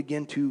 They will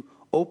begin to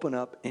open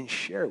up and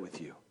share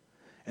with you.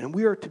 And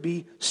we are to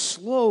be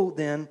slow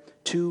then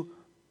to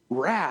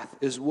wrath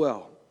as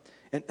well.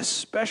 And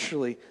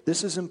especially,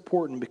 this is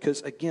important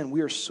because, again,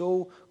 we are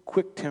so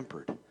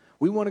quick-tempered.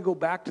 We want to go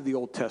back to the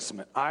Old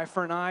Testament. Eye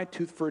for an eye,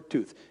 tooth for a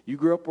tooth. You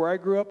grew up where I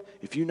grew up.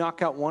 If you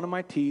knock out one of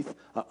my teeth,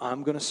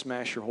 I'm going to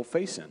smash your whole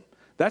face in.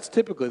 That's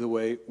typically the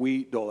way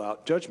we dole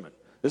out judgment.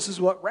 This is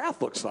what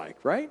wrath looks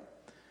like, right?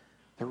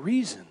 The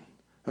reason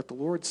that the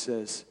Lord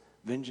says,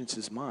 vengeance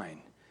is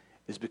mine,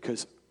 is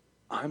because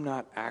I'm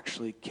not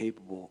actually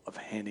capable of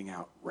handing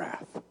out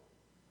wrath.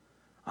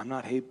 I'm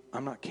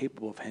not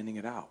capable of handing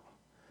it out.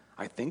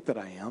 I think that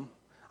I am.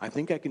 I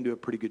think I can do a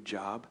pretty good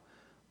job,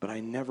 but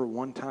I never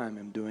one time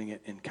am doing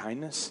it in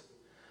kindness.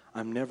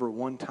 I'm never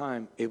one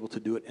time able to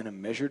do it in a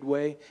measured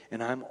way,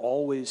 and I'm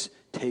always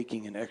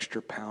taking an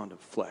extra pound of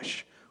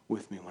flesh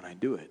with me when I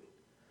do it.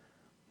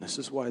 This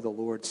is why the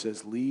Lord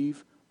says,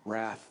 leave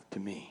wrath to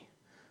me.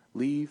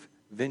 Leave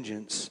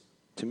vengeance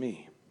to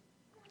me.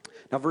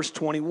 Now, verse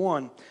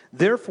 21,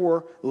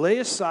 therefore lay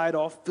aside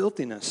all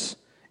filthiness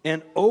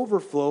and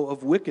overflow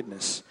of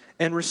wickedness,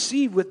 and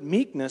receive with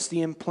meekness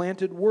the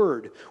implanted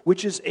word,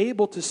 which is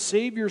able to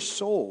save your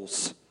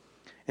souls.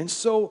 And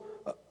so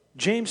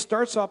James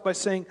starts off by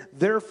saying,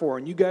 therefore,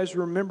 and you guys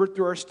remember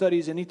through our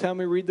studies, anytime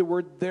we read the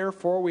word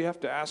therefore, we have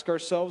to ask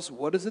ourselves,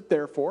 what is it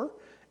there for?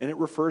 And it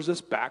refers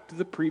us back to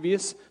the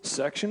previous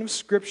section of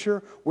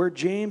Scripture where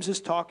James is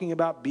talking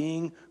about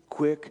being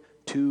quick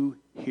to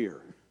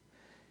hear.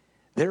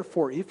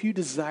 Therefore, if you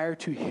desire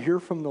to hear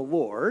from the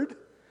Lord,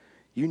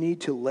 you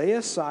need to lay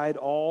aside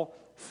all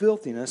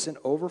filthiness and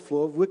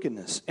overflow of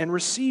wickedness, and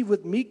receive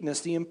with meekness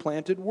the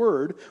implanted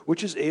word,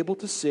 which is able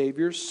to save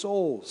your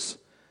souls.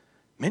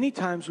 Many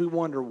times we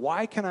wonder,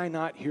 why can I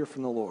not hear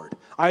from the Lord?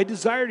 I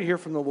desire to hear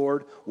from the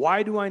Lord.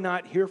 Why do I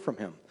not hear from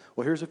him?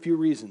 Well, here's a few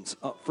reasons.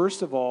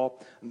 First of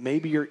all,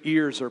 maybe your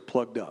ears are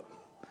plugged up.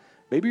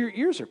 Maybe your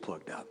ears are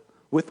plugged up.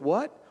 With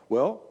what?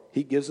 Well,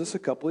 he gives us a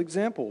couple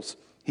examples.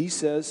 He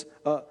says,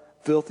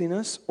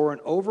 filthiness or an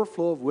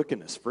overflow of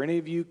wickedness. For any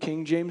of you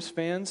King James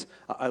fans,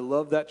 I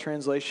love that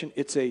translation.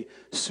 It's a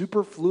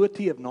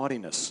superfluity of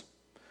naughtiness.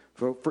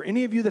 For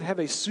any of you that have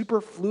a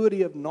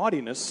superfluity of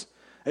naughtiness,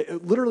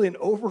 literally an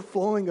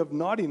overflowing of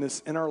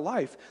naughtiness in our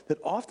life, that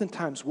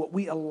oftentimes what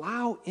we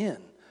allow in,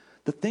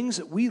 the things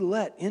that we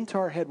let into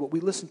our head, what we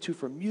listen to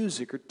from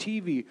music or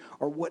TV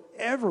or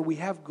whatever we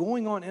have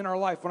going on in our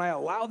life, when I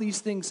allow these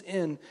things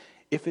in,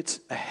 if it's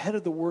ahead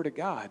of the Word of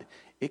God,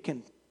 it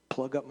can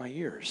plug up my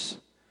ears.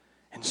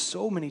 And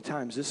so many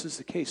times this is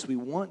the case. We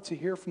want to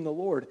hear from the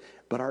Lord,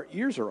 but our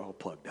ears are all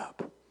plugged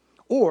up.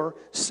 Or,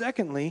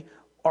 secondly,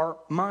 our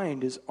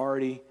mind is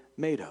already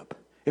made up.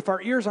 If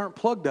our ears aren't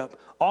plugged up,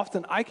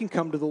 often I can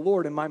come to the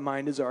Lord and my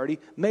mind is already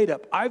made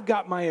up. I've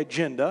got my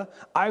agenda,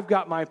 I've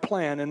got my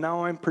plan, and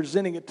now I'm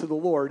presenting it to the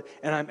Lord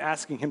and I'm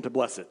asking him to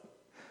bless it.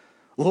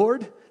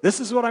 Lord, this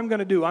is what I'm going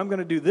to do. I'm going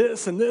to do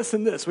this and this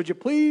and this. Would you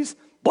please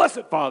bless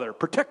it, Father?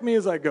 Protect me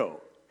as I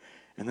go.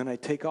 And then I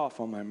take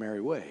off on my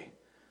merry way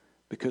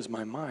because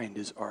my mind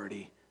is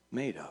already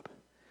made up.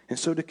 And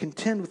so to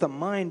contend with a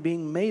mind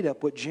being made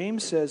up, what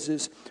James says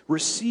is,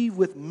 receive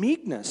with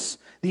meekness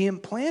the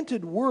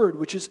implanted word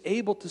which is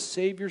able to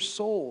save your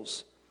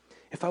souls.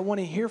 If I want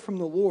to hear from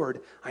the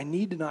Lord, I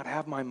need to not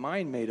have my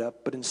mind made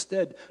up, but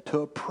instead to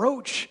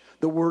approach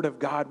the word of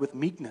God with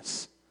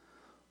meekness.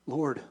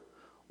 Lord,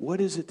 what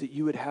is it that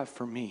you would have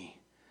for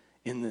me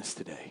in this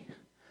today?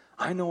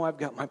 I know I've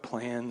got my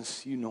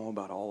plans. You know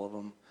about all of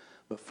them.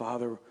 But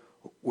Father,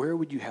 where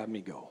would you have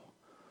me go?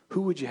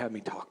 Who would you have me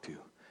talk to?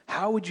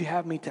 How would you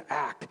have me to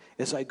act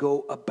as I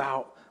go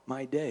about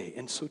my day?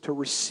 And so to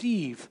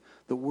receive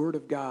the word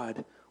of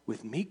God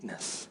with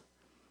meekness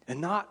and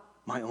not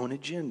my own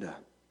agenda.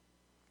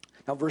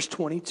 Now, verse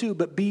 22,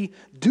 but be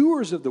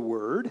doers of the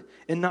word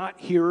and not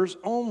hearers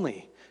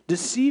only,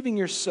 deceiving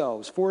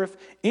yourselves. For if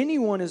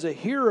anyone is a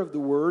hearer of the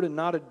word and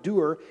not a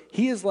doer,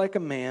 he is like a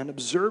man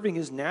observing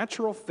his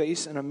natural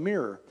face in a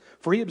mirror.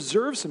 For he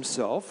observes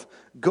himself,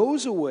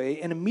 goes away,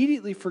 and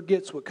immediately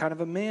forgets what kind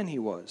of a man he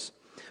was.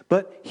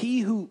 But he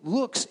who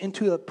looks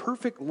into the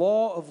perfect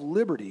law of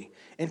liberty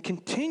and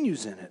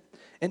continues in it,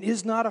 and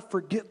is not a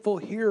forgetful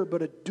hearer,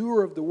 but a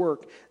doer of the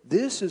work,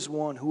 this is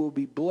one who will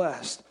be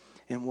blessed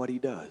in what he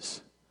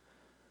does.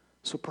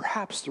 So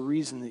perhaps the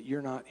reason that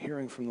you're not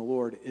hearing from the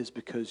Lord is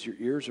because your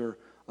ears are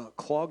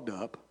clogged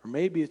up, or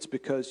maybe it's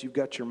because you've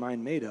got your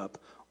mind made up,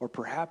 or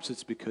perhaps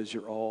it's because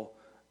you're all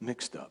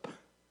mixed up.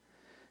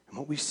 And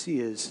what we see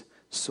is,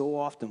 so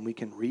often we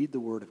can read the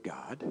Word of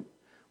God,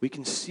 we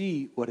can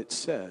see what it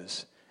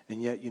says,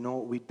 and yet, you know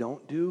what we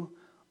don't do?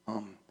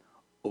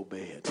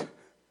 Obey it.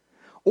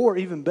 Or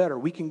even better,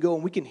 we can go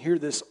and we can hear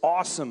this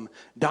awesome,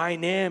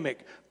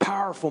 dynamic,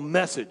 powerful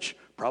message.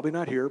 Probably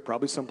not here,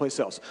 probably someplace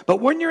else. But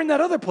when you're in that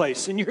other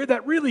place and you hear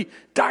that really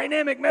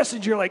dynamic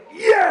message, you're like,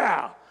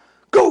 yeah,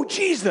 go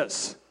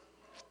Jesus.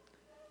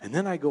 And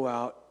then I go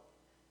out,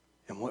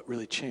 and what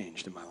really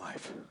changed in my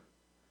life?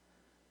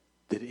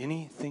 Did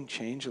anything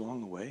change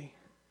along the way?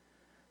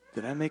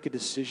 Did I make a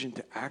decision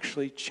to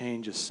actually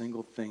change a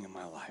single thing in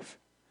my life?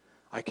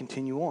 I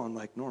continue on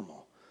like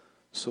normal.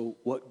 So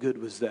what good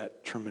was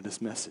that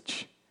tremendous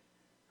message?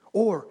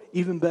 Or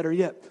even better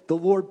yet, the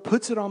Lord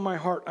puts it on my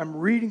heart. I'm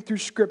reading through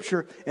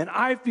Scripture, and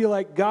I feel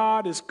like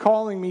God is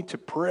calling me to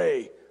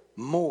pray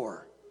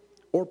more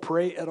or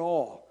pray at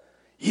all.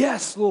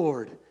 Yes,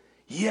 Lord.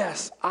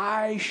 Yes,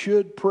 I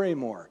should pray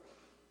more.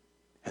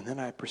 And then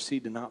I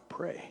proceed to not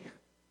pray.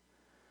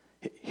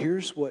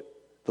 Here's what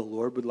the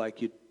Lord would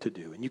like you to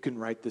do. And you can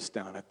write this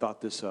down. I thought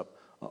this up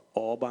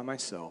all by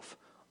myself.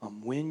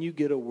 When you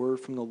get a word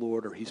from the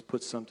Lord or he's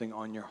put something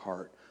on your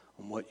heart,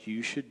 what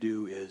you should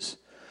do is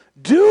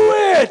do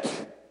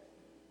it.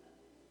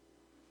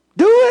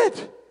 Do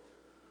it.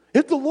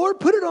 If the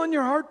Lord put it on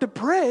your heart to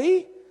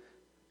pray,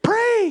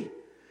 pray.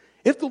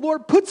 If the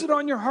Lord puts it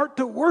on your heart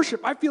to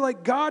worship, I feel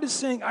like God is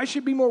saying I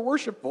should be more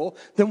worshipful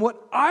than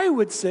what I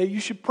would say you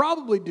should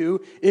probably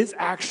do is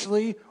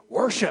actually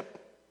worship.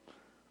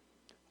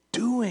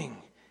 Doing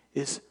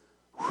is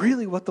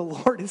really what the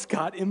Lord has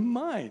got in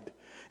mind.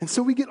 And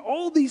so we get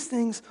all these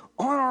things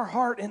on our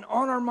heart and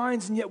on our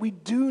minds, and yet we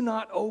do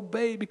not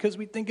obey because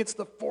we think it's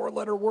the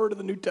 4-letter word of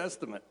the New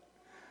Testament.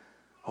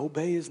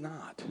 Obey is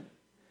not.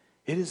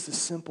 It is the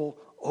simple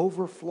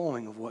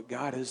overflowing of what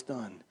God has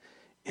done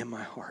in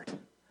my heart.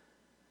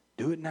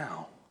 Do it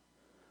now.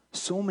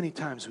 So many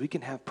times we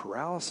can have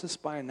paralysis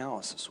by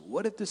analysis.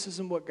 What if this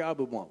isn't what God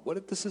would want? What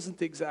if this isn't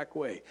the exact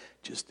way?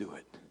 Just do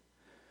it.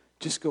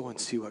 Just go and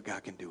see what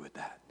God can do with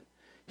that.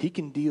 He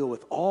can deal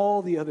with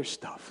all the other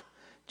stuff.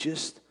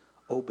 Just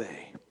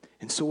obey.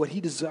 And so what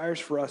he desires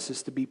for us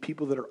is to be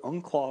people that are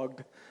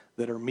unclogged,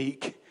 that are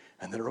meek,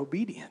 and that are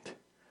obedient.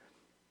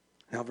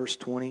 Now verse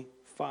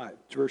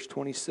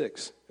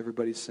 26.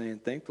 Everybody's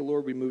saying, thank the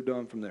Lord we moved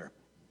on from there.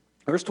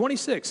 Verse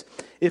 26.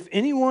 If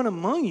anyone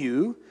among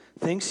you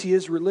thinks he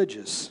is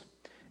religious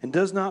and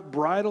does not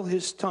bridle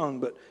his tongue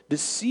but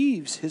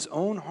deceives his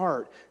own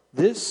heart,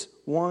 this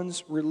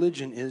one's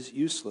religion is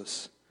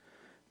useless.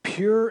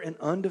 Pure and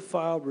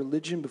undefiled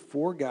religion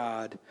before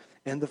God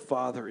and the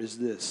Father is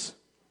this: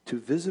 to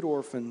visit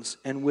orphans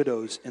and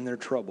widows in their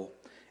trouble,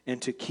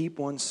 and to keep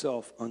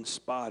oneself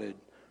unspotted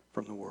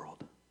from the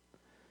world.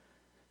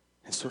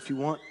 And so if you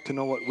want to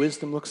know what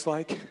wisdom looks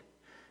like,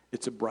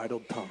 it's a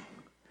bridled tongue.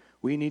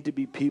 We need to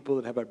be people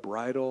that have a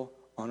bridle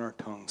on our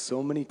tongue.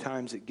 So many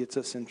times it gets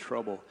us in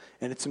trouble.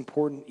 And it's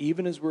important,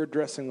 even as we're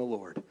addressing the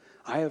Lord.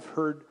 I have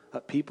heard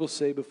people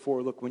say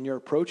before, look, when you're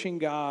approaching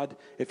God,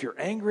 if you're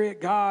angry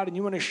at God and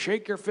you want to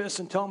shake your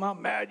fist and tell him how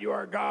mad you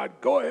are at God,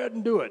 go ahead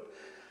and do it.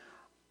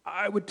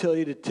 I would tell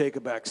you to take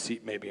a back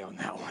seat maybe on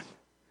that one.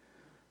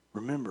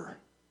 Remember,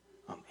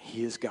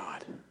 he is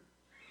God.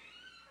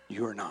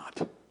 You are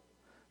not.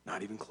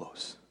 Not even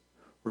close.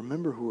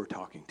 Remember who we're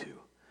talking to.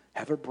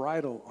 Have a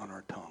bridle on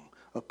our tongue.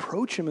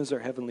 Approach him as our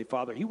Heavenly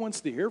Father. He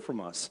wants to hear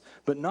from us,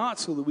 but not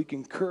so that we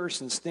can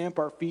curse and stamp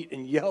our feet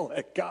and yell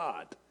at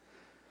God.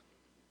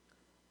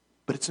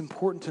 But it's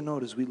important to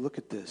note as we look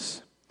at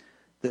this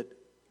that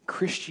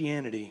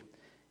Christianity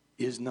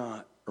is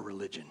not a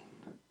religion.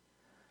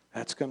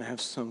 That's going to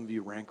have some of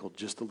you rankled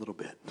just a little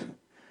bit.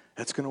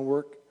 That's going to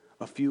work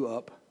a few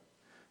up.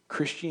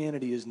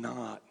 Christianity is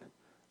not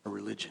a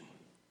religion.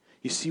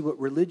 You see, what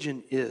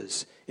religion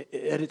is, at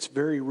its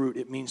very root,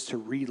 it means to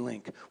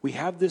relink. We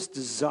have this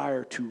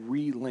desire to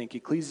relink.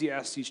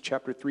 Ecclesiastes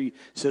chapter 3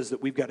 says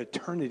that we've got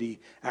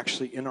eternity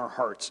actually in our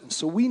hearts. And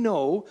so we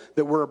know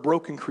that we're a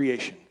broken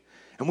creation.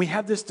 And we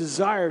have this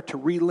desire to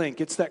relink.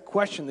 It's that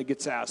question that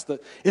gets asked.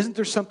 Isn't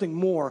there something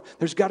more?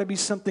 There's got to be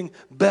something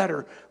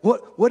better.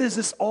 What is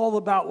this all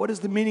about? What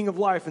is the meaning of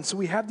life? And so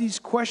we have these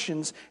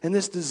questions and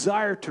this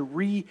desire to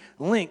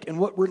relink. And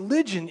what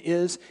religion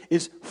is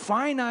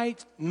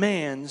finite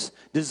man's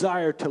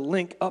desire to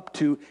link up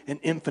to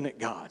an infinite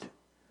God.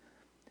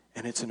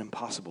 And it's an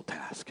impossible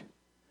task.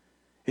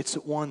 It's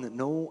one that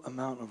no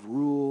amount of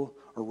rule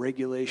or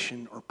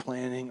regulation or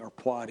planning or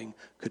plotting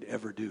could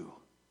ever do.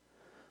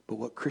 But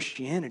what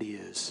Christianity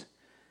is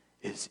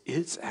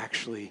it's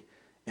actually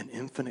an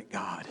infinite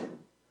God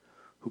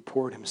who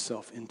poured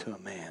himself into a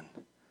man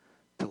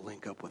to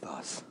link up with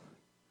us.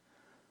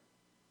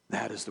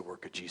 That is the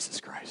work of Jesus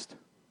Christ.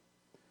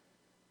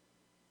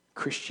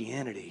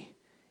 Christianity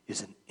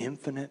is an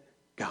infinite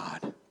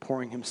God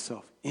pouring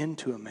himself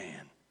into a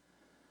man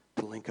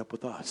to link up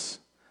with us.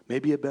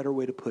 Maybe a better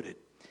way to put it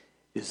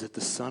is that the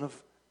Son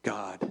of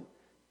God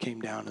came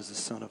down as the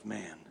Son of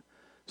Man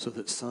so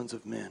that sons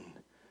of men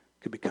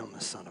could become the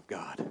Son of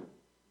God.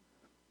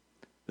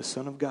 The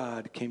Son of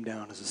God came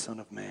down as the Son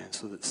of Man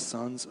so that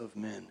sons of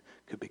men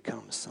could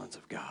become sons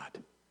of God.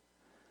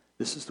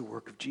 This is the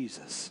work of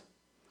Jesus.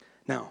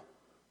 Now,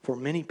 for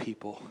many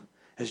people,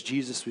 as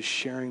Jesus was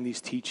sharing these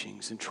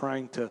teachings and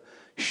trying to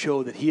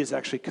show that he has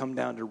actually come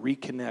down to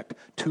reconnect,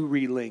 to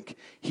relink,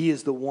 he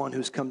is the one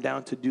who's come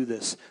down to do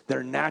this.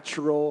 Their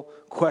natural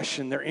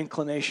question, their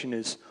inclination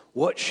is,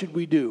 what should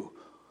we do?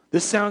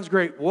 This sounds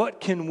great.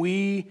 What can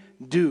we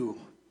do?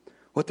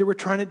 What they were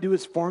trying to do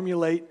is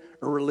formulate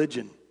a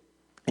religion.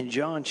 In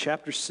John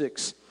chapter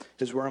 6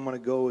 is where I'm going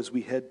to go as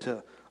we head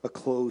to a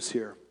close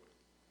here.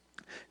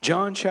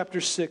 John chapter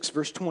 6,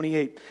 verse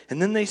 28.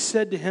 And then they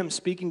said to him,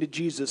 speaking to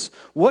Jesus,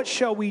 what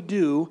shall we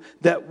do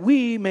that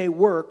we may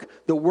work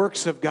the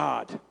works of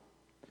God?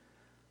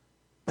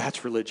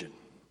 That's religion.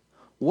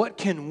 What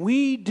can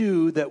we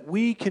do that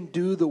we can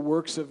do the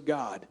works of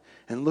God?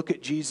 And look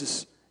at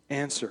Jesus'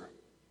 answer.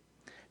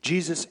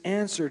 Jesus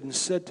answered and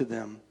said to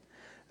them,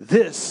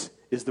 this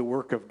is the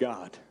work of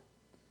God,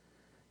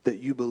 that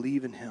you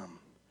believe in him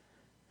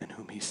and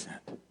whom he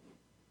sent.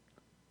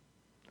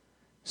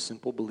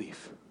 Simple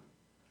belief.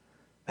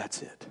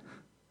 That's it.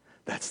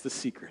 That's the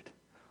secret.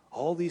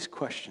 All these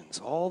questions,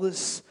 all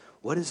this,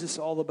 what is this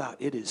all about?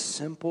 It is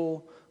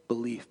simple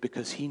belief,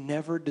 because he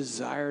never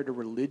desired a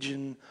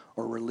religion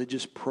or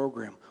religious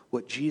program.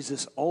 What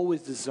Jesus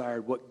always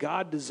desired, what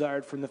God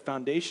desired from the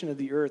foundation of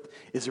the earth,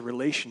 is a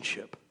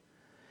relationship.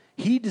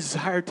 He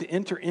desired to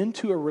enter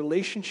into a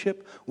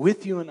relationship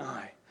with you and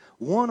I,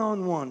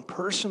 one-on-one,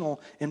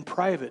 personal and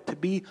private, to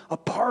be a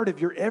part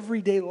of your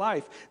everyday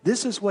life.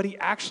 This is what he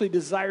actually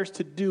desires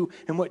to do,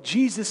 and what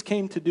Jesus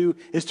came to do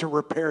is to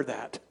repair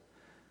that.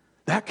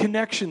 That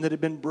connection that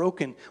had been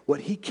broken,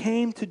 what he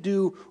came to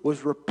do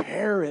was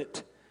repair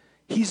it.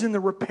 He's in the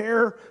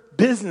repair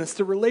business,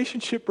 the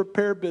relationship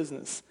repair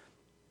business.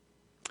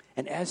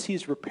 And as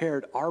he's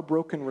repaired our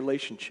broken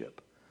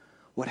relationship,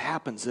 what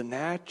happens, the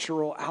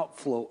natural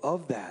outflow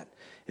of that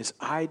is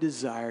I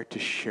desire to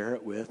share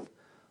it with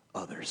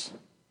others.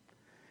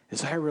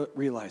 As I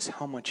realize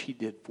how much he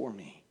did for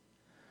me,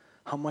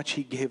 how much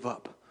he gave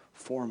up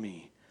for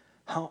me,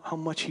 how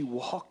much he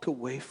walked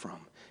away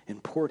from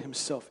and poured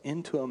himself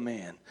into a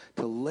man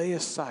to lay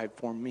aside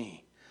for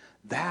me,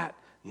 that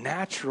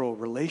natural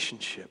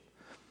relationship,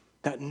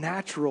 that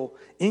natural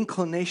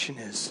inclination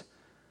is,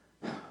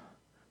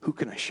 who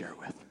can I share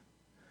with?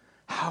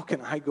 How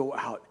can I go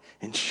out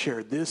and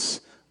share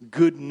this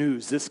good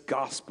news, this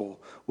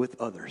gospel with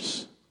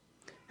others?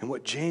 And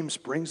what James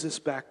brings us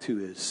back to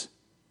is,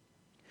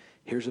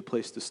 here's a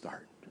place to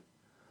start.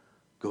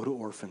 Go to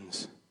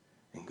orphans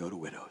and go to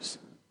widows.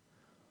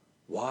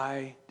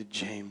 Why did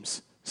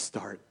James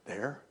start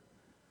there?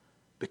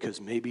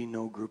 Because maybe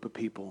no group of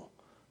people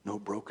know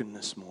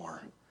brokenness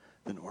more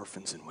than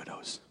orphans and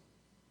widows.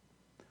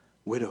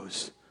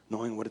 Widows,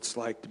 knowing what it's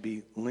like to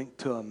be linked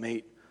to a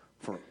mate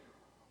for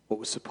what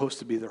was supposed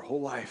to be their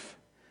whole life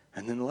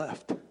and then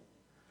left.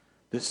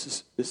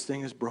 This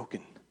thing is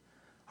broken.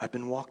 I've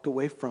been walked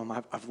away from.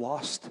 I've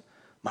lost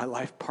my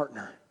life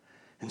partner.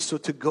 And so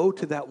to go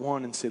to that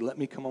one and say, let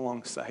me come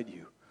alongside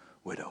you,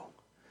 widow.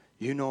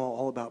 You know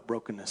all about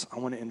brokenness. I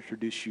want to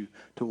introduce you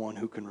to one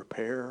who can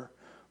repair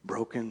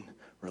broken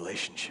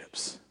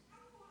relationships.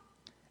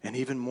 And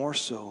even more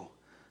so,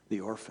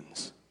 the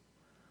orphans.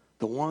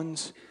 The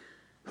ones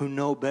who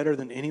know better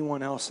than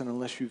anyone else, and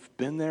unless you've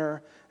been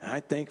there, and I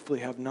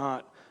thankfully have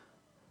not,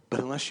 but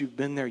unless you've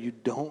been there, you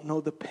don't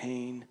know the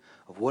pain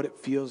of what it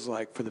feels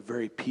like for the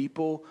very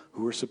people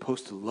who are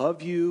supposed to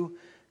love you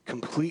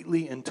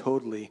completely and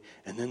totally,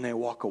 and then they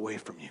walk away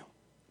from you,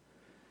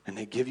 and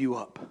they give you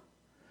up.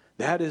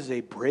 That is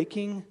a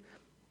breaking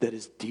that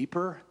is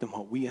deeper than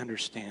what we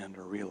understand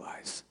or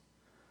realize.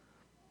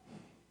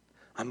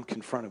 I'm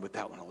confronted with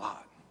that one a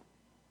lot.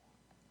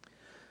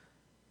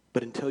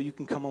 But until you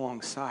can come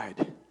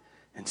alongside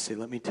and say,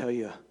 let me tell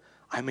you,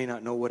 I may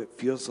not know what it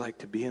feels like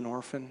to be an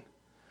orphan,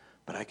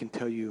 but I can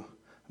tell you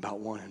about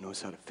one who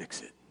knows how to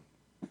fix it.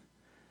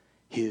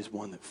 He is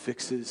one that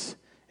fixes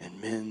and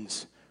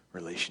mends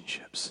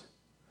relationships.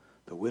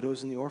 The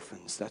widows and the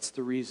orphans, that's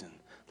the reason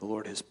the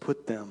Lord has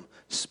put them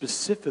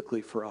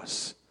specifically for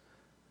us.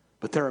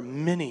 But there are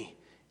many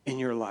in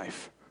your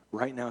life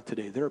right now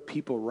today. There are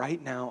people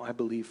right now, I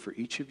believe, for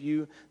each of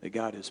you that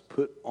God has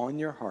put on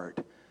your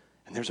heart.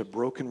 And there's a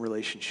broken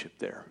relationship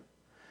there.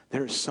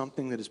 There is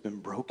something that has been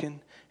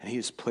broken, and he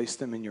has placed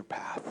them in your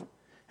path.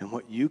 And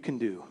what you can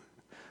do,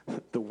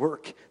 the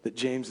work that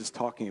James is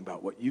talking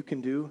about, what you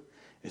can do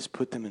is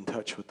put them in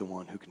touch with the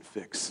one who can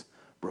fix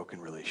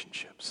broken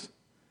relationships.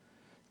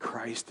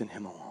 Christ and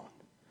him alone.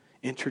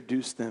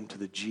 Introduce them to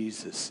the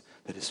Jesus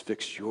that has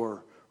fixed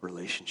your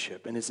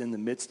relationship and is in the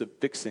midst of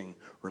fixing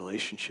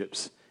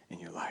relationships in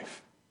your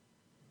life.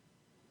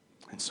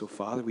 And so,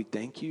 Father, we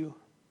thank you.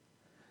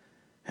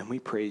 And we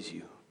praise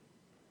you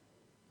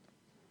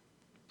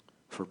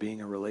for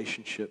being a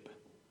relationship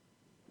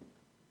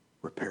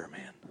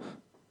repairman,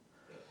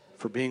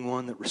 for being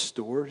one that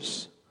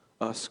restores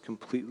us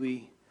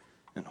completely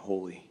and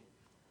wholly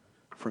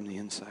from the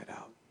inside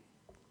out.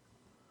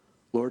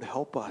 Lord,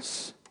 help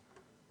us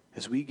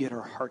as we get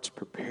our hearts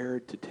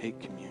prepared to take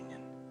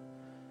communion.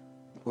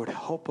 Lord,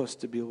 help us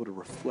to be able to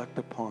reflect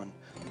upon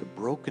the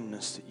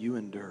brokenness that you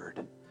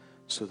endured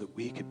so that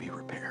we could be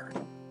repaired.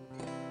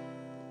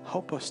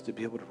 Help us to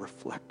be able to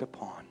reflect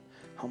upon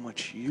how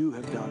much you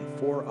have done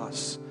for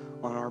us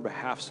on our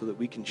behalf so that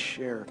we can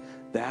share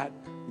that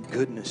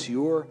goodness,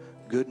 your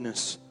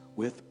goodness,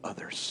 with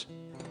others.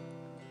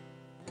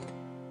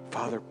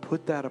 Father,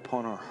 put that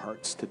upon our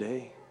hearts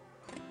today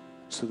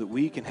so that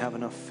we can have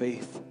enough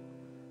faith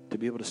to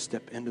be able to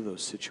step into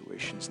those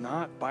situations,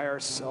 not by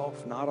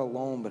ourselves, not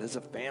alone, but as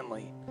a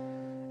family,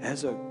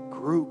 as a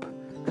group,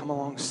 come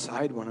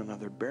alongside one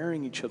another,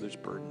 bearing each other's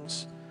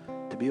burdens,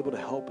 to be able to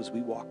help as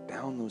we walk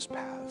down those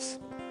paths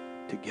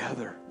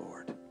together,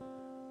 Lord.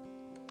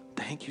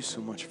 Thank you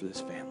so much for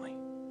this family.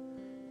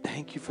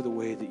 Thank you for the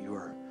way that you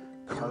are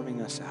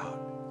carving us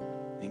out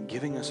and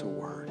giving us a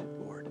word,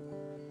 Lord.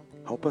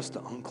 Help us to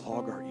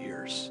unclog our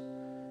ears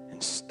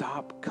and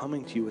stop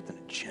coming to you with an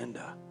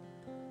agenda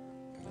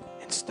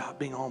and stop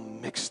being all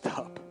mixed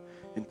up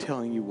and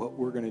telling you what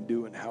we're going to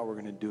do and how we're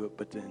going to do it,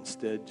 but to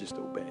instead just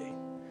obey.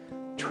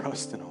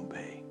 Trust and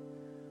obey,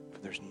 for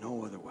there's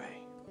no other way.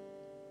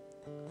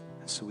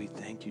 And so we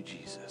thank you,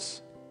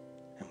 Jesus,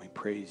 and we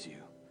praise you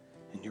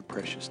in your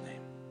precious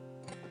name.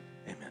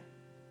 Amen.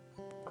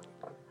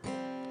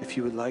 If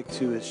you would like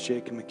to, as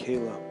Jake and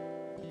Michaela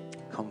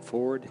come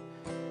forward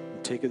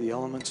and take of the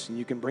elements, and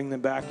you can bring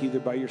them back either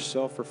by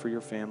yourself or for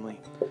your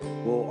family,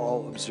 we'll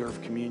all observe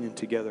communion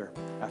together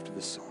after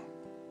this song.